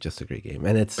really just a great game,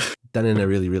 and it's done in a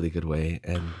really, really good way,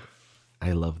 and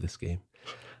I love this game.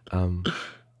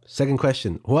 Second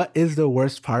question, what is the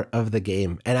worst part of the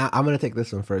game? And I'm going to take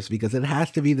this one first because it has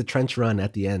to be the trench run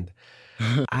at the end.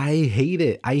 I hate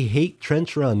it. I hate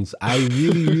trench runs. I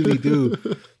really, really do.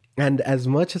 And as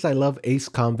much as I love Ace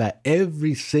Combat,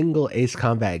 every single Ace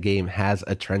Combat game has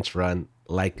a trench run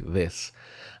like this.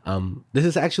 This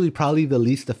is actually probably the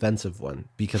least offensive one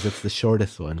because it's the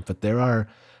shortest one, but there are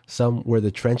some where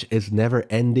the trench is never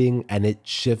ending and it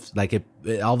shifts, like it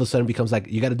all of a sudden becomes like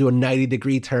you got to do a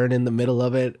 90-degree turn in the middle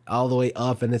of it all the way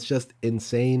up, and it's just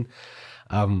insane.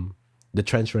 The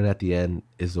trench run at the end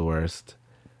is the worst.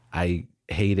 I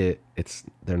hate it.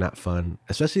 They're not fun,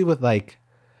 especially with like,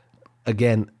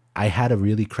 again, I had a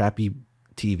really crappy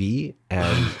TV,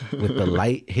 and with the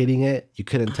light hitting it, you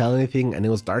couldn't tell anything, and it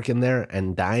was dark in there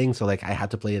and dying, so like I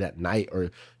had to play it at night or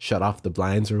shut off the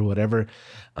blinds or whatever.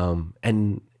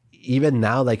 And even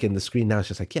now, like in the screen now, it's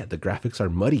just like, the graphics are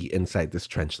muddy inside this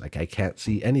trench. Like I can't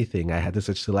see anything. I had to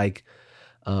switch to like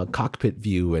cockpit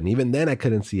view, and even then I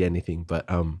couldn't see anything. But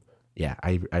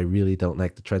I really don't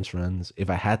like the trench runs. If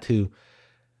I had to,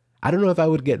 I don't know if I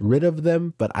would get rid of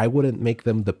them, but I wouldn't make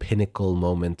them the pinnacle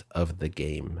moment of the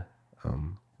game.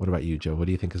 What about you, Joe? What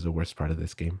do you think is the worst part of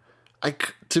this game?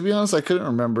 To be honest, I couldn't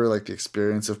remember like the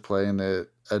experience of playing it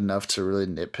enough to really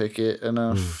nitpick it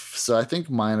enough. So I think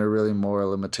mine are really more a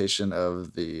limitation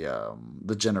of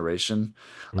the generation.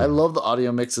 I love the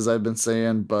audio mix, as I've been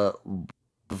saying, but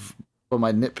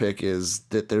my nitpick is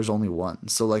that there's only one.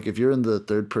 So like if you're in the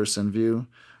third person view,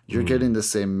 you're getting the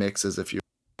same mix as if you're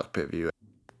in the cockpit view.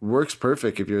 Works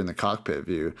perfect if you're in the cockpit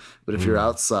view, but if you're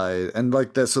outside and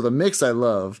like that, so the mix I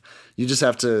love,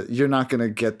 you're not going to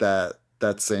get that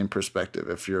same perspective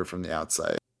if you're from the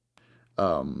outside.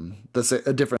 That's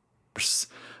a different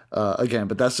again,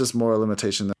 but that's just more a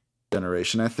limitation than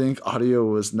generation. I think audio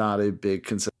was not a big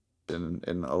consideration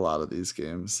in a lot of these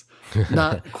games,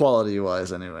 not quality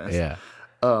wise anyways.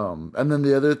 And then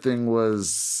the other thing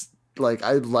was, like,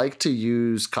 I like to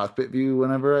use cockpit view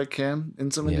whenever I can in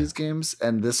some of these games,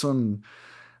 and this one,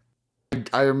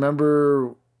 I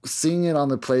remember seeing it on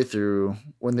the playthrough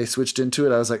when they switched into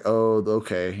it, I was like, oh,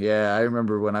 okay, yeah. I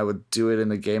remember when I would do it in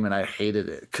the game and I hated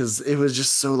it because it was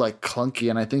just so like clunky,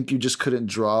 and I think you just couldn't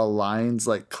draw lines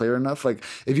like clear enough. Like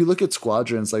if you look at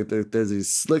Squadrons, like there's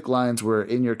these slick lines where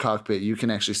in your cockpit you can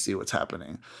actually see what's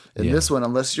happening. In this one,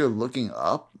 unless you're looking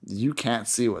up, you can't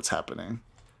see what's happening.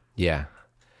 Yeah,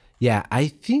 I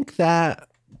think that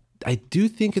I do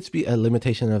think it's a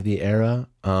limitation of the era,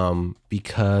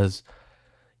 because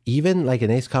even like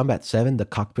in Ace Combat 7, the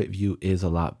cockpit view is a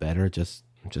lot better just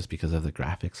because of the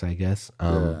graphics, I guess.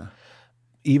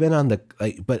 Even on the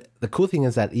but the cool thing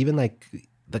is that even like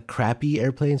the crappy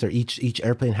airplanes, or each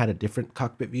airplane had a different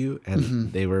cockpit view,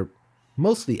 and they were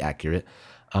mostly accurate.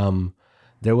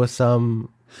 There was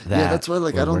some that that's why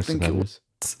like I don't think it was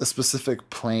a specific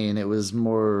plane. It was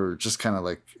more just kind of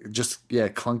like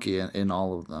clunky in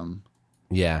all of them.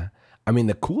 Yeah. I mean,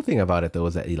 the cool thing about it though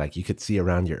is that you could see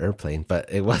around your airplane,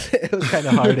 but it was kind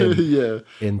of hard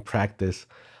in practice.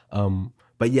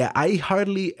 But yeah, I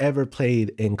hardly ever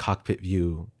played in cockpit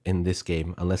view in this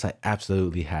game unless I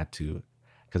absolutely had to,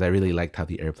 because I really liked how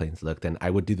the airplanes looked. And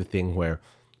I would do the thing where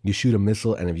you shoot a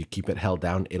missile, and if you keep it held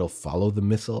down, it'll follow the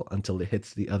missile until it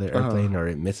hits the other airplane or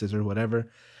it misses or whatever.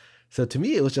 So to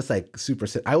me, it was just like super.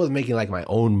 I was making like my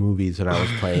own movies when I was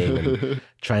playing and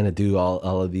trying to do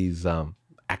all of these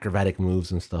acrobatic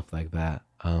moves and stuff like that.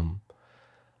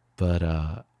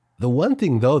 But the one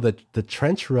thing though, that the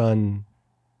trench run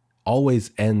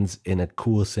always ends in a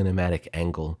cool cinematic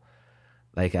angle.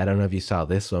 Like, I don't know if you saw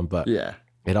this one, but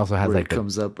it also has like it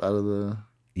comes up out of the.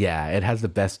 Yeah, it has the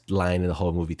best line in the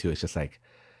whole movie too. It's just like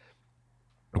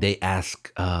they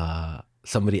ask,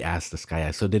 somebody asked this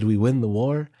guy, so did we win the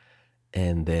war?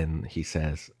 And then he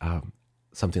says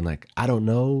something like, I don't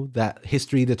know that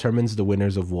history determines the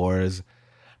winners of wars,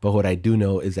 but what I do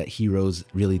know is that heroes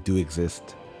really do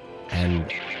exist, and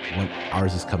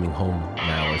ours is coming home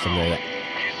now, or something like that.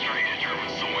 History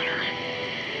determines the winner.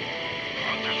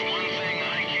 But there's one thing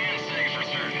I can say for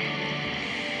certain.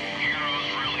 Heroes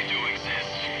really do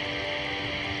exist.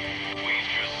 We've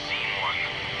just seen one,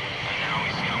 and now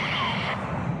he's coming home.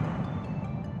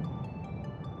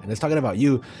 And it's talking about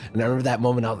you. And I remember that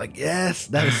moment, I was like, yes,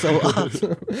 that is so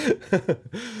awesome.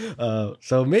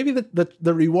 So maybe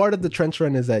the reward of the trench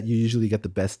run is that you usually get the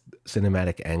best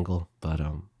cinematic angle. But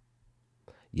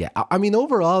yeah, I mean,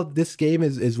 overall, this game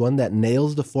is one that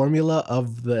nails the formula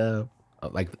of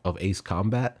of Ace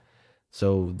Combat.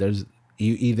 So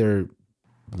you either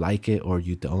like it or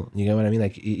you don't. You know what I mean?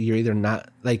 Like, you're either not,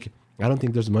 like, I don't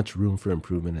think there's much room for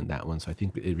improvement in that one. So I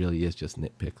think it really is just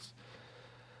nitpicks.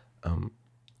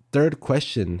 Third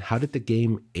question, how did the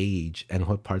game age, and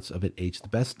what parts of it aged the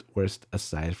best, worst,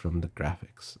 aside from the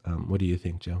graphics? What do you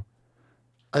think, Joe?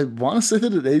 I want to say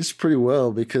that it aged pretty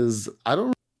well, because I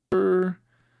don't remember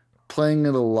playing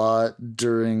it a lot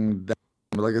during that.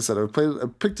 Like I said, I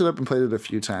picked it up and played it a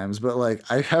few times, but like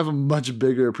I have a much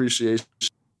bigger appreciation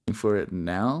for it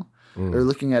now, or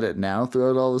looking at it now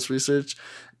throughout all this research,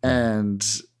 and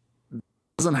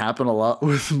doesn't happen a lot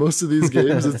with most of these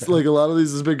games. It's like a lot of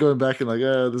these has been going back and like,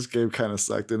 this game kind of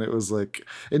sucked, and it was like,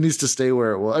 it needs to stay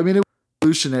where it was. I mean, it was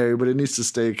revolutionary, but it needs to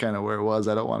stay kind of where it was.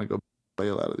 I don't want to go play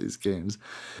a lot of these games.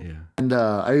 Yeah. And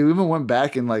I even went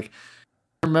back and like,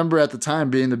 I remember at the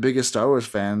time being the biggest Star Wars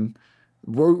fan.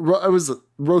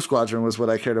 Rogue Squadron was what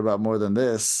I cared about more than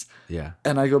this. Yeah.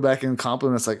 And I go back and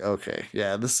compliment, it's like, okay,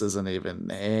 yeah, this isn't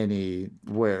even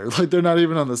anywhere. Like, they're not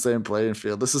even on the same playing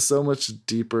field. This is so much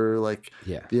deeper. Like,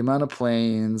 the amount of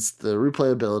planes, the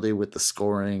replayability with the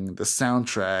scoring, the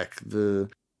soundtrack, the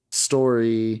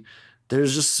story.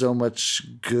 There's just so much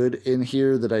good in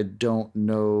here that I don't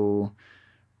know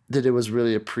that it was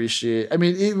really appreciated. I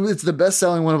mean, it's the best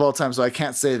selling one of all time, so I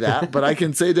can't say that, but I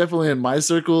can say definitely in my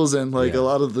circles and like a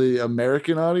lot of the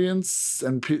American audience,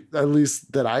 and at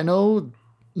least that I know,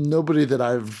 nobody that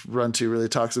I've run to really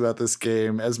talks about this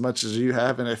game as much as you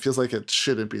have, and it feels like it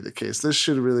shouldn't be the case. This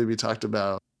should really be talked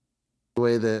about the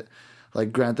way that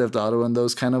like Grand Theft Auto and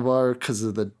those kind of are, because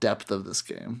of the depth of this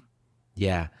game.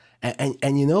 Yeah,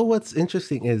 and you know what's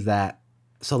interesting is that,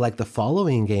 so like the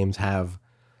following games have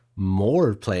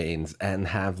more planes and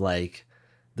have like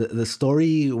the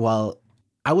story. While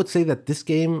I would say that this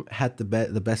game had the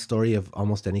best story of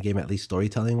almost any game, at least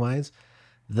storytelling wise,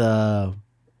 the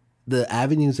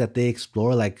avenues that they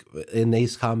explore, like in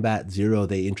Ace Combat 0,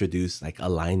 they introduce like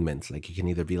alignments. Like, you can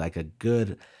either be like a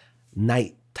good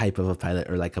knight type of a pilot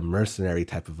or like a mercenary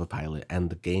type of a pilot, and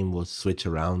the game will switch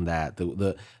around that.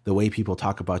 The way people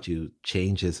talk about you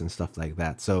changes and stuff like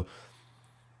that. So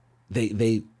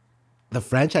the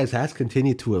franchise has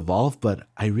continued to evolve, but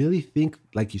I really think,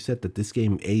 like you said, that this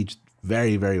game aged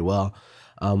very, very well.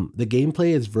 The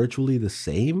gameplay is virtually the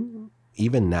same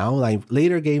even now. Like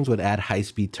later games would add high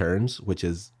speed turns, which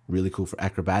is really cool for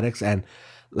acrobatics, and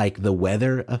like the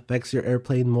weather affects your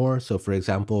airplane more. So for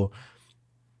example,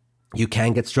 you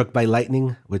can get struck by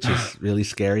lightning, which is really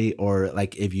scary. Or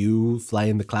like if you fly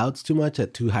in the clouds too much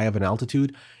at too high of an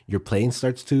altitude, your plane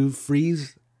starts to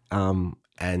freeze,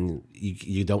 and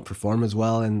you don't perform as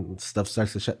well, and stuff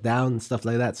starts to shut down and stuff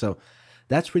like that. So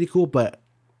that's pretty cool, but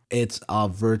it's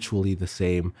virtually the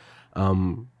same.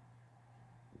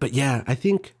 But yeah, I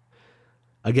think,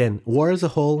 again, War as a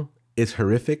whole is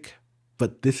horrific,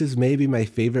 but this is maybe my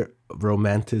favorite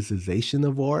romanticization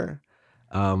of war.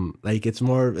 Like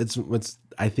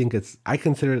I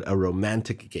consider it a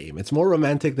romantic game. It's more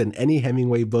romantic than any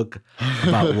Hemingway book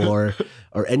about war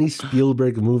or any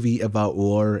Spielberg movie about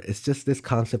war. It's just this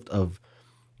concept of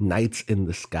nights in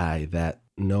the sky that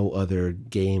no other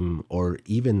game or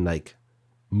even like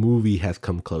movie has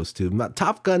come close to.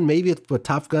 Top Gun, maybe, but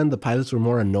Top Gun, the pilots were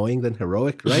more annoying than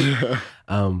heroic, right?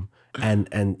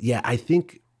 And yeah, I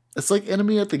think it's like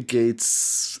Enemy at the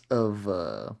Gates of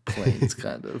planes,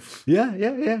 kind of.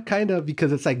 Yeah, kind of,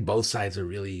 because it's like both sides are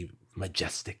really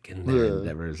majestic in their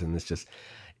endeavors, and it's just,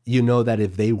 you know, that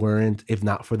if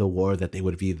not for the war, that they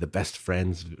would be the best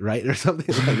friends, right, or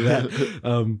something like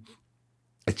that.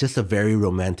 It's just a very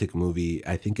romantic movie.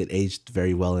 I think it aged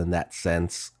very well in that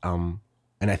sense. And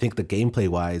I think the gameplay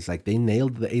wise, like they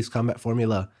nailed the Ace Combat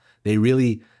formula. They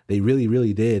really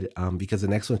did, because the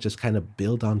next ones just kind of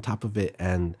build on top of it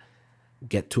and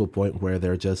get to a point where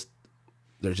they're just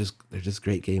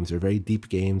great games. They're very deep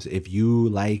games. If you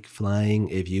like flying,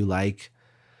 if you like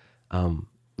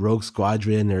Rogue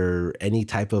Squadron or any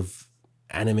type of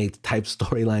anime type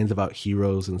storylines about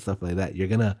heroes and stuff like that, you're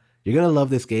gonna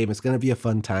love this game. It's gonna be a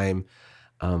fun time.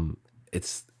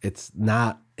 It's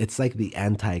like the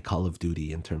anti Call of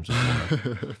Duty in terms of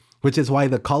war. Which is why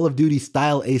the Call of Duty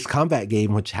style Ace Combat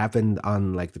game, which happened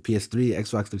on like the PS3,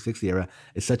 Xbox 360 era,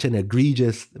 is such an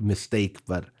egregious mistake,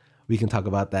 but we can talk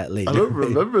about that later. I don't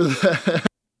remember that.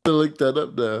 I looked that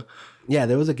up now. Yeah,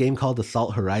 there was a game called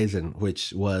Assault Horizon,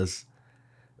 which was,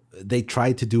 they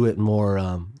tried to do it more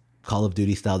Call of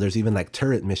Duty style. There's even like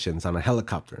turret missions on a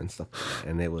helicopter and stuff like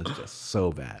that, and it was just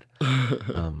so bad.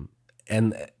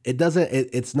 And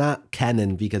it's not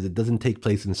canon because it doesn't take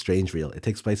place in Strange Real. It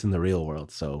takes place in the real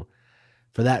world. So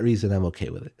for that reason, I'm okay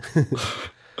with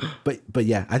it. But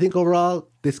yeah, I think overall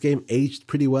this game aged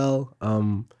pretty well.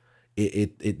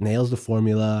 It nails the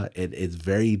formula. It's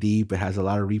very deep. It has a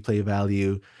lot of replay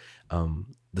value.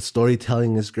 The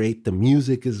storytelling is great. The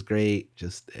music is great.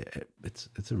 Just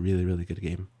it's a really, really good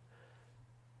game.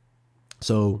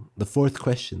 So the fourth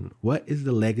question: what is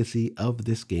the legacy of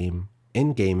this game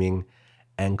in gaming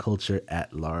and culture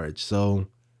at large? So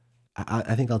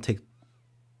I think I'll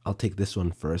take this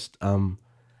one first.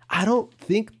 I don't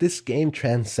think this game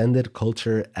transcended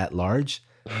culture at large,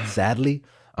 sadly.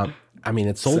 I mean,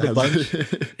 it sold a bunch.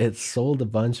 It sold a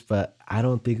bunch, but I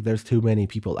don't think there's too many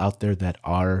people out there that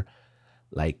are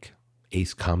like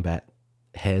Ace Combat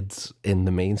heads in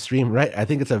the mainstream, right? I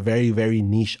think it's a very, very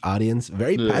niche audience,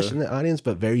 very passionate audience,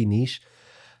 but very niche.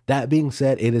 That being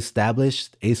said, it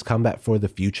established Ace Combat for the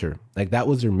future. Like that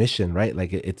was their mission, right?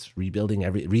 Like it's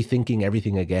rethinking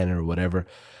everything again or whatever.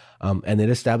 And it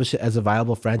established it as a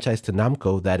viable franchise to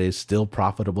Namco that is still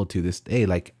profitable to this day.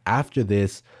 Like after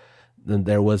this, then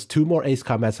there was 2 more Ace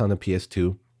Combats on the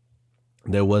PS2.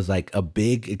 There was like a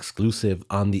big exclusive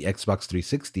on the Xbox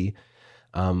 360,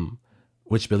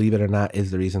 which, believe it or not, is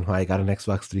the reason why I got an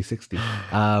Xbox 360.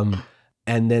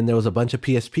 And then there was a bunch of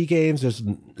PSP games. There's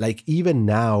like, even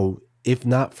now, if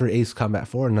not for Ace Combat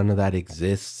 4, none of that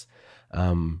exists.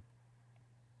 So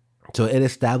it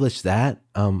established that.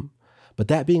 But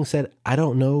that being said, I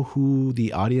don't know who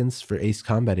the audience for Ace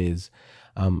Combat is,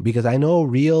 because I know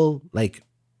real like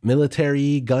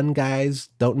military gun guys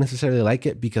don't necessarily like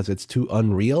it because it's too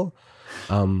unreal.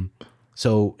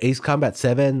 So Ace Combat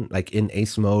 7, like in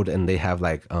Ace mode, and they have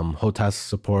like HOTAS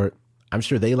support. I'm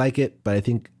sure they like it, but I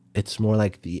think it's more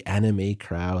like the anime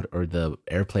crowd or the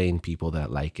airplane people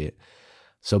that like it.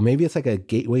 So maybe it's like a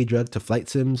gateway drug to flight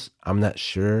sims. I'm not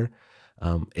sure.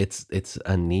 It's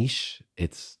a niche.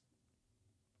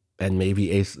 And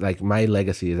maybe Ace, like my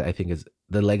legacy is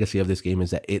the legacy of this game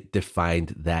is that it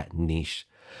defined that niche.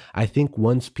 I think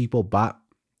once people bought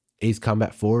Ace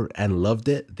Combat 4 and loved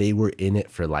it, they were in it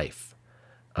for life.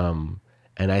 And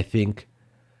I think,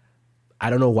 I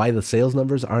don't know why the sales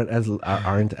numbers aren't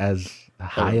as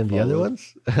high in the other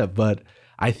ones, but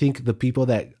I think the people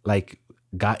that like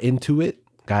got into it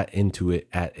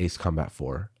at Ace Combat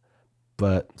 4.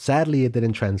 But sadly, it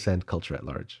didn't transcend culture at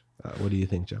large. What do you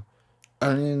think, Joe?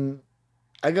 I mean,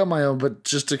 I got my own, but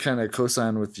just to kind of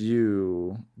co-sign with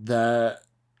you,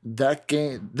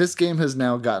 this game has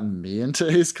now gotten me into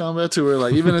Ace Combat to where,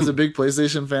 like, even as a big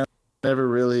PlayStation fan,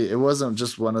 it wasn't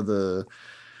just one of the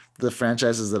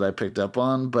franchises that I picked up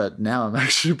on, but now I'm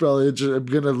actually I'm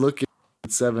gonna look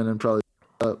at 7 and probably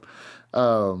up.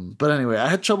 But anyway, I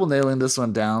had trouble nailing this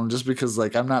one down just because,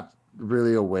 like, I'm not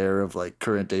really aware of like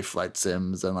current day flight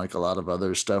sims and like a lot of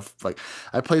other stuff. Like,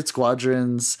 I played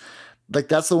Squadrons. Like,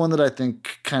 that's the one that I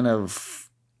think kind of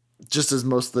just is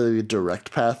most the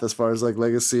direct path as far as like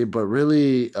legacy, but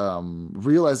really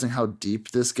realizing how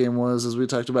deep this game was, as we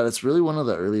talked about, it's really one of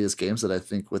the earliest games that I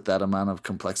think with that amount of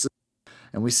complexity.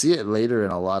 And we see it later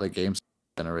in a lot of games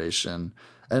generation.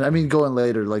 And I mean, going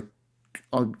later, like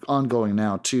ongoing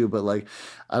now too, but like,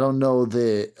 I don't know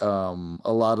that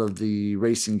a lot of the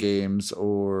racing games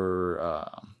or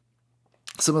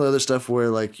some of the other stuff where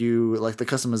like you like the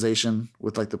customization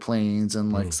with like the planes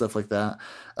and like stuff like that.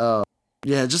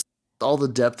 Yeah, just all the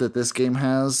depth that this game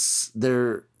has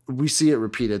there. We see it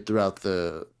repeated throughout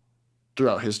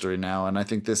history now. And I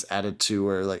think this added to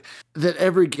where like that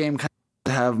every game kind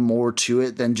of have more to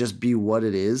it than just be what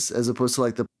it is, as opposed to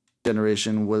like the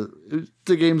generation was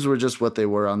the games were just what they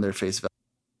were on their face value.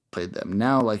 Played them.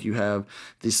 Now like you have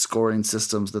these scoring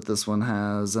systems that this one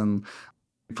has and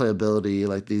playability,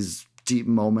 like these deep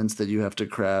moments that you have to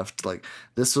craft. Like,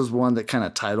 this was one that kind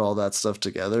of tied all that stuff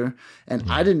together, and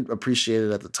I didn't appreciate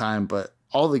it at the time, but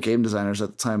all the game designers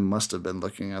at the time must have been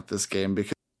looking at this game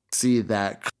because see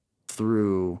that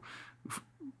through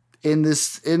in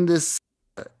this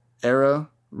era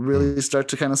really start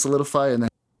to kind of solidify, and then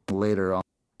later on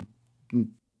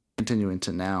continuing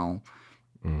to now,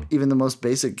 even the most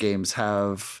basic games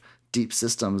have deep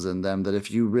systems in them that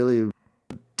if you really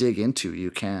dig into,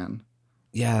 you can.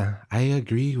 Yeah, I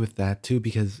agree with that too,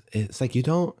 because it's like you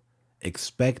don't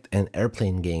expect an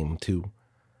airplane game to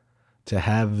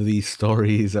have these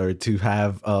stories or to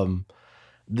have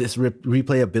this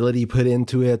replayability put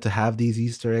into it, to have these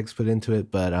Easter eggs put into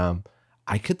it. But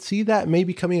I could see that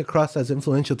maybe coming across as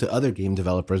influential to other game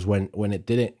developers when it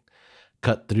didn't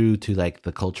cut through to like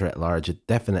the culture at large. It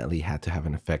definitely had to have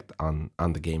an effect on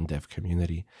the game dev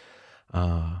community.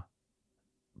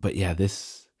 But yeah,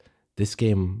 this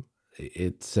game,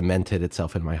 it cemented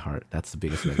itself in my heart. That's the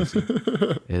biggest legacy.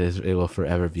 It will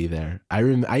forever be there. I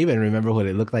even remember what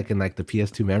it looked like in like the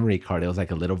PS2 memory card. It was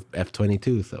like a little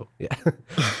F-22. So yeah.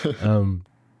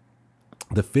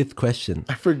 The fifth question.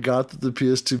 I forgot that the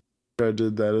PS2 card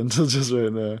did that until just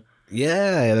right now.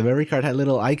 Yeah, the memory card had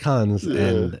little icons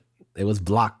and it was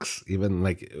blocks. Even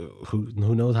like who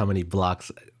knows how many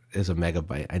blocks is a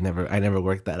megabyte. I never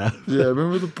worked that out. Yeah, I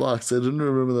remember the blocks. I didn't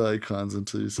remember the icons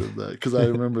until you said that, because I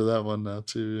remember that one now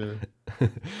too.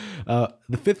 Yeah.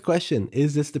 The fifth question: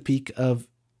 is this the peak of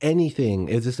anything?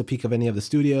 Is this the peak of any of the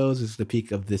studios? Is this the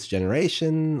peak of this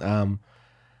generation?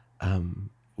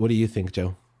 What do you think,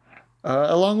 Joe?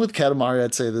 Along with Katamari,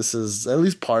 I'd say this is at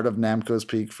least part of Namco's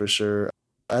peak for sure.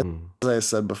 As I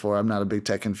said before, I'm not a big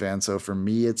Tekken fan, so for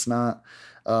me, it's not.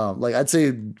 Like, I'd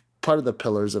say part of the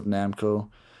pillars of Namco.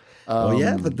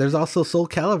 Yeah, but there's also Soul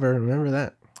Calibur. Remember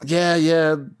that?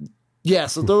 Yeah.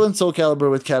 So throw in Soul Calibur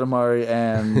with Katamari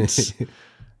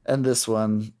and this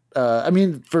one. I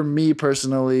mean, for me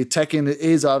personally, Tekken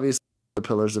is obviously the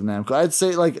pillars of Namco. I'd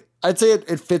say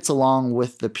it fits along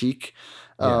with the peak,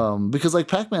 because like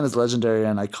Pac-Man is legendary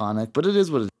and iconic, but it is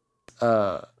what it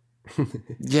is.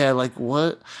 Yeah, like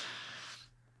what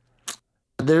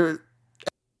there.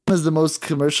 Is the most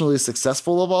commercially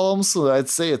successful of all of them, so I'd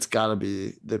say it's got to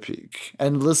be the peak.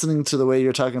 And listening to the way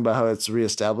you're talking about how it's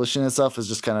reestablishing itself is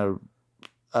just kind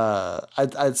of,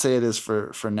 I'd say it is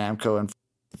for Namco and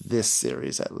this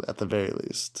series at the very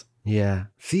least. Yeah.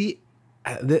 See,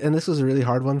 and this was a really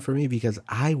hard one for me because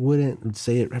I wouldn't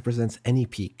say it represents any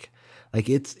peak. Like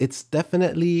it's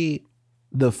definitely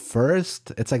the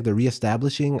first. It's like the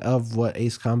reestablishing of what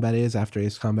Ace Combat is after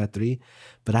Ace Combat 3,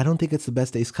 but I don't think it's the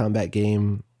best Ace Combat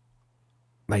game.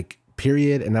 Like,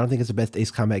 period. And I don't think it's the best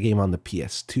Ace Combat game on the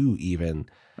PS2 even.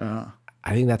 I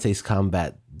think that's Ace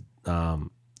Combat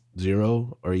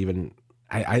 0, or even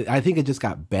I think it just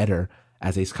got better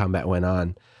as Ace Combat went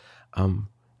on.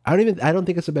 I don't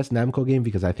think it's the best Namco game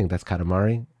because I think that's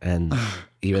Katamari and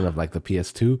even of like the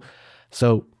PS2.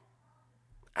 So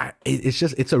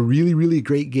it's a really, really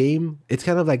great game. It's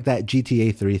kind of like that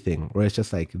GTA 3 thing where it's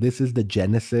just like, this is the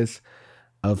genesis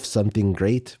of something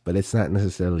great, but it's not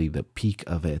necessarily the peak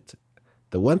of it.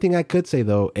 The one thing I could say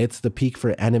though, it's the peak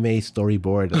for anime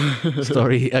storyboard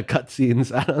story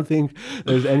cutscenes. I don't think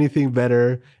there's anything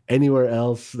better anywhere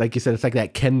else. Like you said, it's like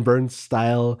that Ken Burns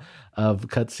style of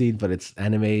cutscene, but it's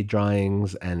anime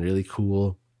drawings and really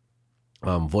cool.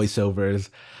 voiceovers.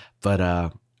 But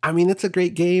I mean, it's a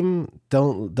great game.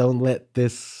 Don't let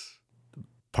this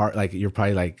part, like, you're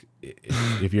probably like,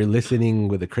 if you're listening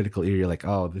with a critical ear, you're like,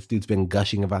 oh, this dude's been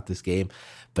gushing about this game,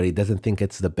 but he doesn't think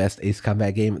it's the best Ace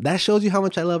Combat game. That shows you how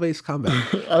much I love Ace Combat.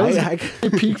 I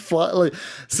peak fly, like,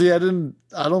 see, I don't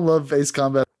love Ace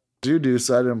Combat as you do,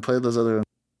 so I didn't play those other ones.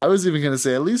 I was even gonna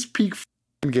say at least peak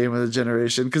game of the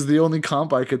generation, because the only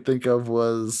comp I could think of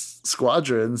was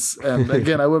Squadrons, and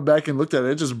again, I went back and looked at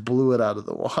it just blew it out of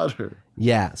the water.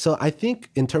 Yeah, so I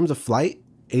think in terms of flight,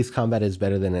 Ace Combat is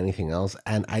better than anything else,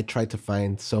 and I tried to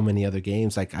find so many other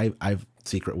games. Like I've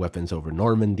Secret Weapons over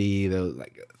Normandy.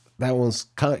 Like that one's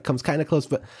comes kind of close,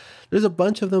 but there's a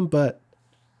bunch of them. But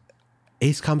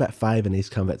Ace Combat 5 and Ace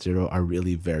Combat 0 are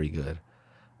really very good.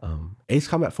 Ace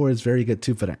Combat 4 is very good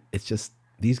too, but it's just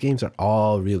these games are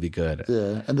all really good.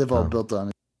 Yeah, and they've all built on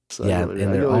it. So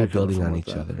and they're all building on each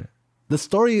other. The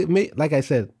story, like I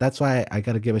said, that's why I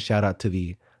got to give a shout out to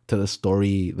the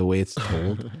story, the way it's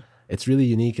told. It's really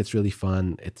unique. It's really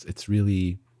fun.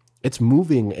 It's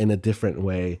moving in a different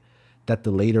way that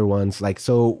the later ones, like,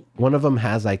 so one of them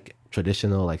has like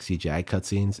traditional like CGI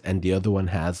cutscenes, and the other one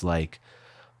has like,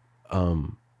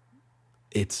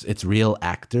 it's real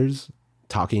actors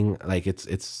talking, like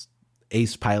it's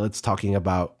ace pilots talking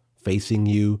about facing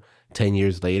you 10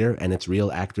 years later, and it's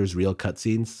real actors, real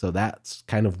cutscenes. So that's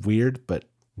kind of weird, but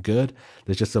good.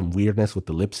 There's just some weirdness with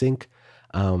the lip sync.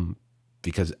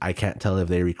 Because I can't tell if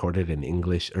they recorded in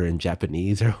English or in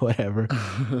Japanese or whatever.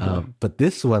 But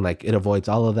this one, like, it avoids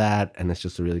all of that, and it's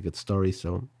just a really good story.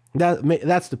 So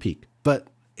that's the peak. But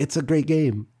it's a great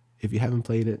game. If you haven't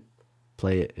played it,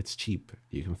 play it. It's cheap.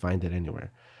 You can find it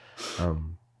anywhere.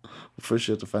 First,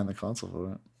 you have to find the console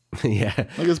for it. Yeah.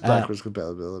 I guess backwards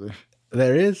compatibility.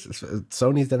 There is.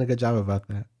 Sony's done a good job about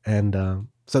that. And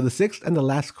so the sixth and the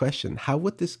last question, how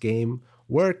would this game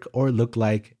work or look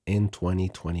like in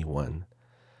 2021?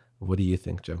 What do you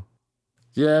think, Joe?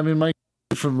 Yeah, I mean, my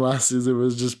from last season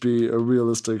was just be a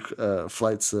realistic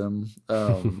flight sim.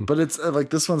 But it's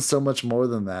like this one's so much more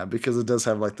than that, because it does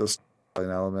have like those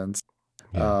elements.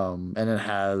 Yeah. And it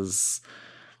has,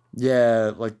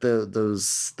 like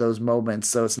those moments.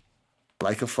 So it's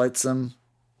like a flight sim.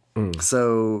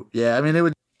 So, yeah, I mean, it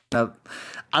would, I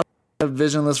would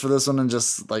visionless for this one and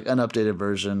just like an updated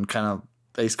version, kind of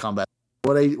Ace Combat.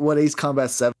 What Ace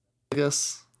Combat 7, I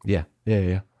guess? Yeah.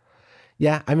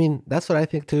 Yeah, I mean, that's what I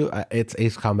think too. It's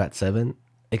Ace Combat 7,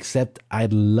 except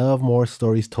I'd love more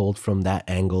stories told from that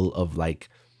angle of like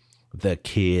the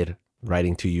kid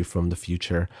writing to you from the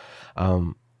future.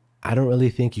 I don't really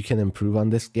think you can improve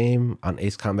on this game on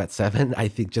Ace Combat 7. I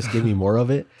think just give me more of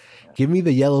it. Give me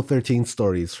the Yellow 13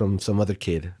 stories from some other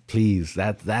kid, please.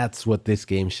 That's what this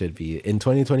game should be. In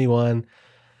 2021,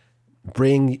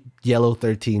 bring Yellow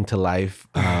 13 to life,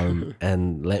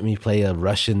 and let me play a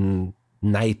Russian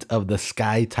Knight of the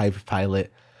Sky type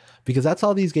pilot, because that's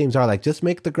all these games are. Like, just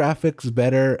make the graphics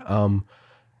better,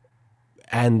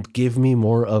 and give me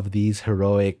more of these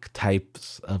heroic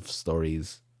types of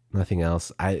stories. Nothing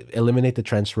else. I eliminate the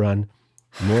trench run,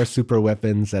 more super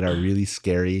weapons that are really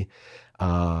scary.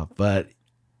 But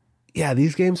yeah,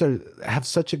 these games have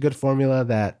such a good formula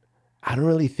that I don't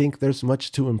really think there's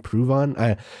much to improve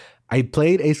on. I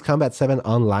played Ace Combat 7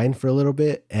 online for a little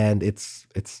bit, and it's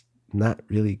not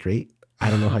really great. I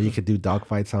don't know how you could do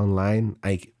dogfights online.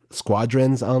 Like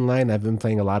Squadrons online, I've been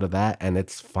playing a lot of that, and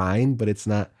it's fine, but it's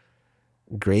not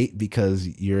great because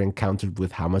you're encountered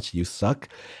with how much you suck.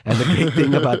 And the great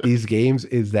thing about these games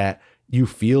is that you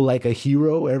feel like a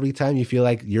hero every time. You feel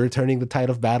like you're turning the tide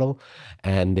of battle,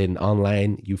 and in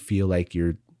online, you feel like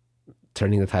you're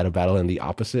turning the tide of battle in the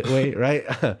opposite way, right?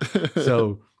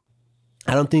 So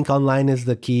I don't think online is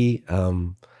the key.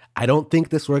 I don't think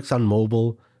this works on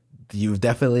mobile. You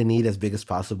definitely need as big as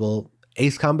possible.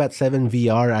 Ace Combat 7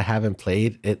 VR, I haven't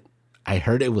played it. I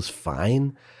heard it was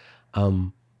fine,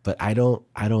 but I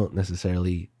don't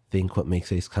necessarily think what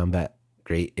makes Ace Combat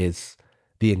great is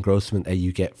the engrossment that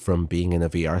you get from being in a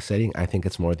VR setting. I think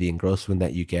it's more the engrossment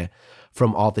that you get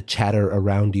from all the chatter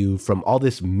around you, from all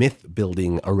this myth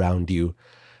building around you.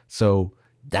 So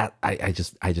that I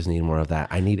just need more of that.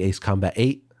 I need Ace Combat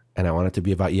 8, and I want it to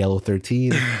be about Yellow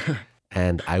 13.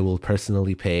 And I will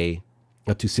personally pay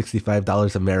up to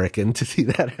 $65 American to see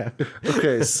that happen.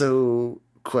 Okay, so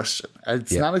question.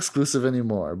 It's not exclusive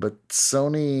anymore, but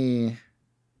Sony,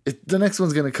 the next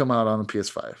one's going to come out on the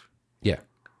PS5. Yeah.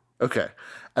 Okay.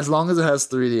 As long as it has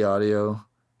 3D audio,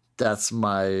 that's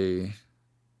the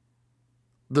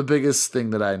biggest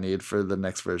thing that I need for the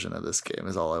next version of this game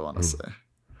is all I want to say.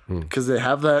 because they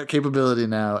have that capability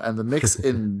now, and the mix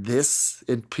in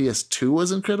PS2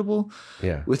 was incredible.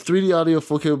 Yeah, with 3D audio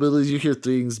full capabilities, you hear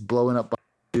things blowing up,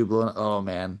 oh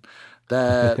man,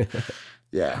 that.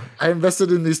 Yeah, I invested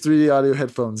in these 3D audio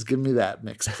headphones. Give me that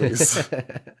mix, please.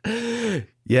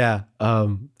 Yeah,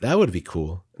 that would be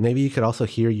cool. Maybe you could also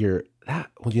hear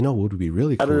well, you know what would be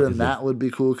really cool? Better than that would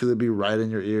be cool because it'd be right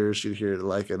in your ears. You'd hear it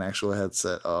like an actual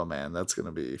headset. Oh man, that's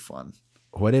gonna be fun.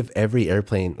 What if every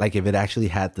airplane, like if it actually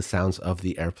had the sounds of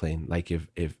the airplane, like if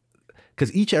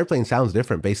because each airplane sounds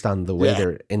different based on the way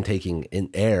they're intaking in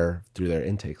air through their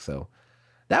intake. So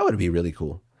that would be really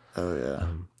cool. Oh yeah.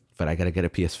 But I gotta get a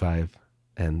PS5.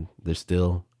 And they're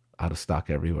still out of stock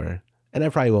everywhere. And I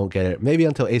probably won't get it. Maybe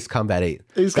until Ace Combat 8.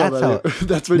 That's how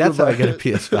I get a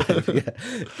PS5.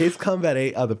 Yeah. Ace Combat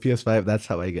 8 on the PS5. That's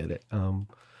how I get it.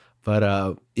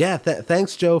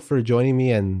 Thanks, Joe, for joining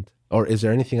me. Or is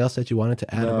there anything else that you wanted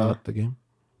to add about the game?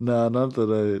 No, not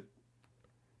that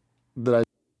I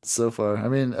so far. I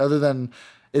mean, other than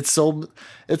it's so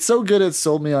good it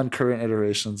sold me on current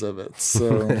iterations of it.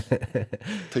 So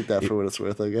take that for what it's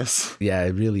worth, I guess. Yeah,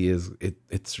 it really is.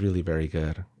 It's really very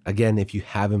good. Again, if you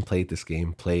haven't played this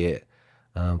game, play it.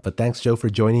 But thanks, Joe, for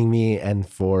joining me and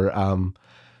for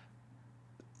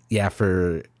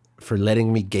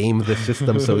letting me game the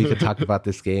system so we could talk about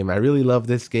this game. I really love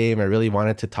this game. I really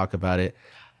wanted to talk about it.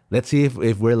 Let's see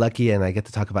if we're lucky and I get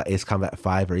to talk about Ace Combat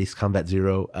 5 or Ace Combat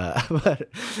 0. But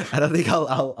I don't think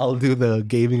I'll do the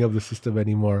gaming of the system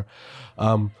anymore.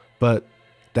 But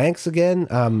thanks again.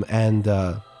 And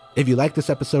if you like this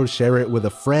episode, share it with a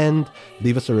friend.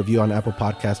 Leave us a review on Apple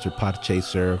Podcast or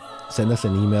Podchaser. Send us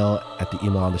an email at the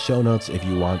email on the show notes if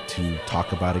you want to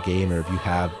talk about a game or if you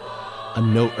have a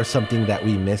note or something that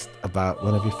we missed about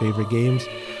one of your favorite games.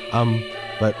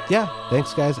 But yeah,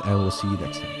 thanks guys, and we'll see you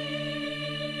next time.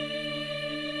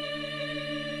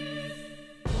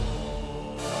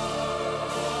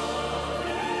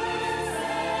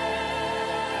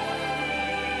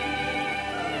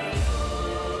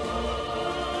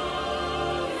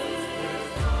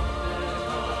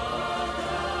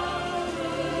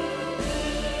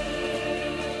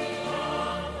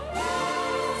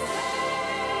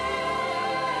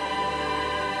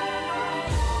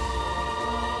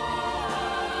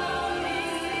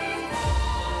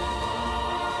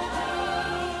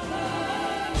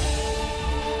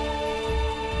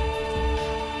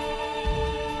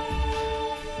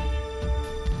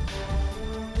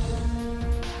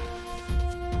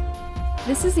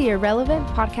 This is the Irrelevant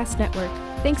Podcast Network.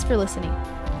 Thanks for listening.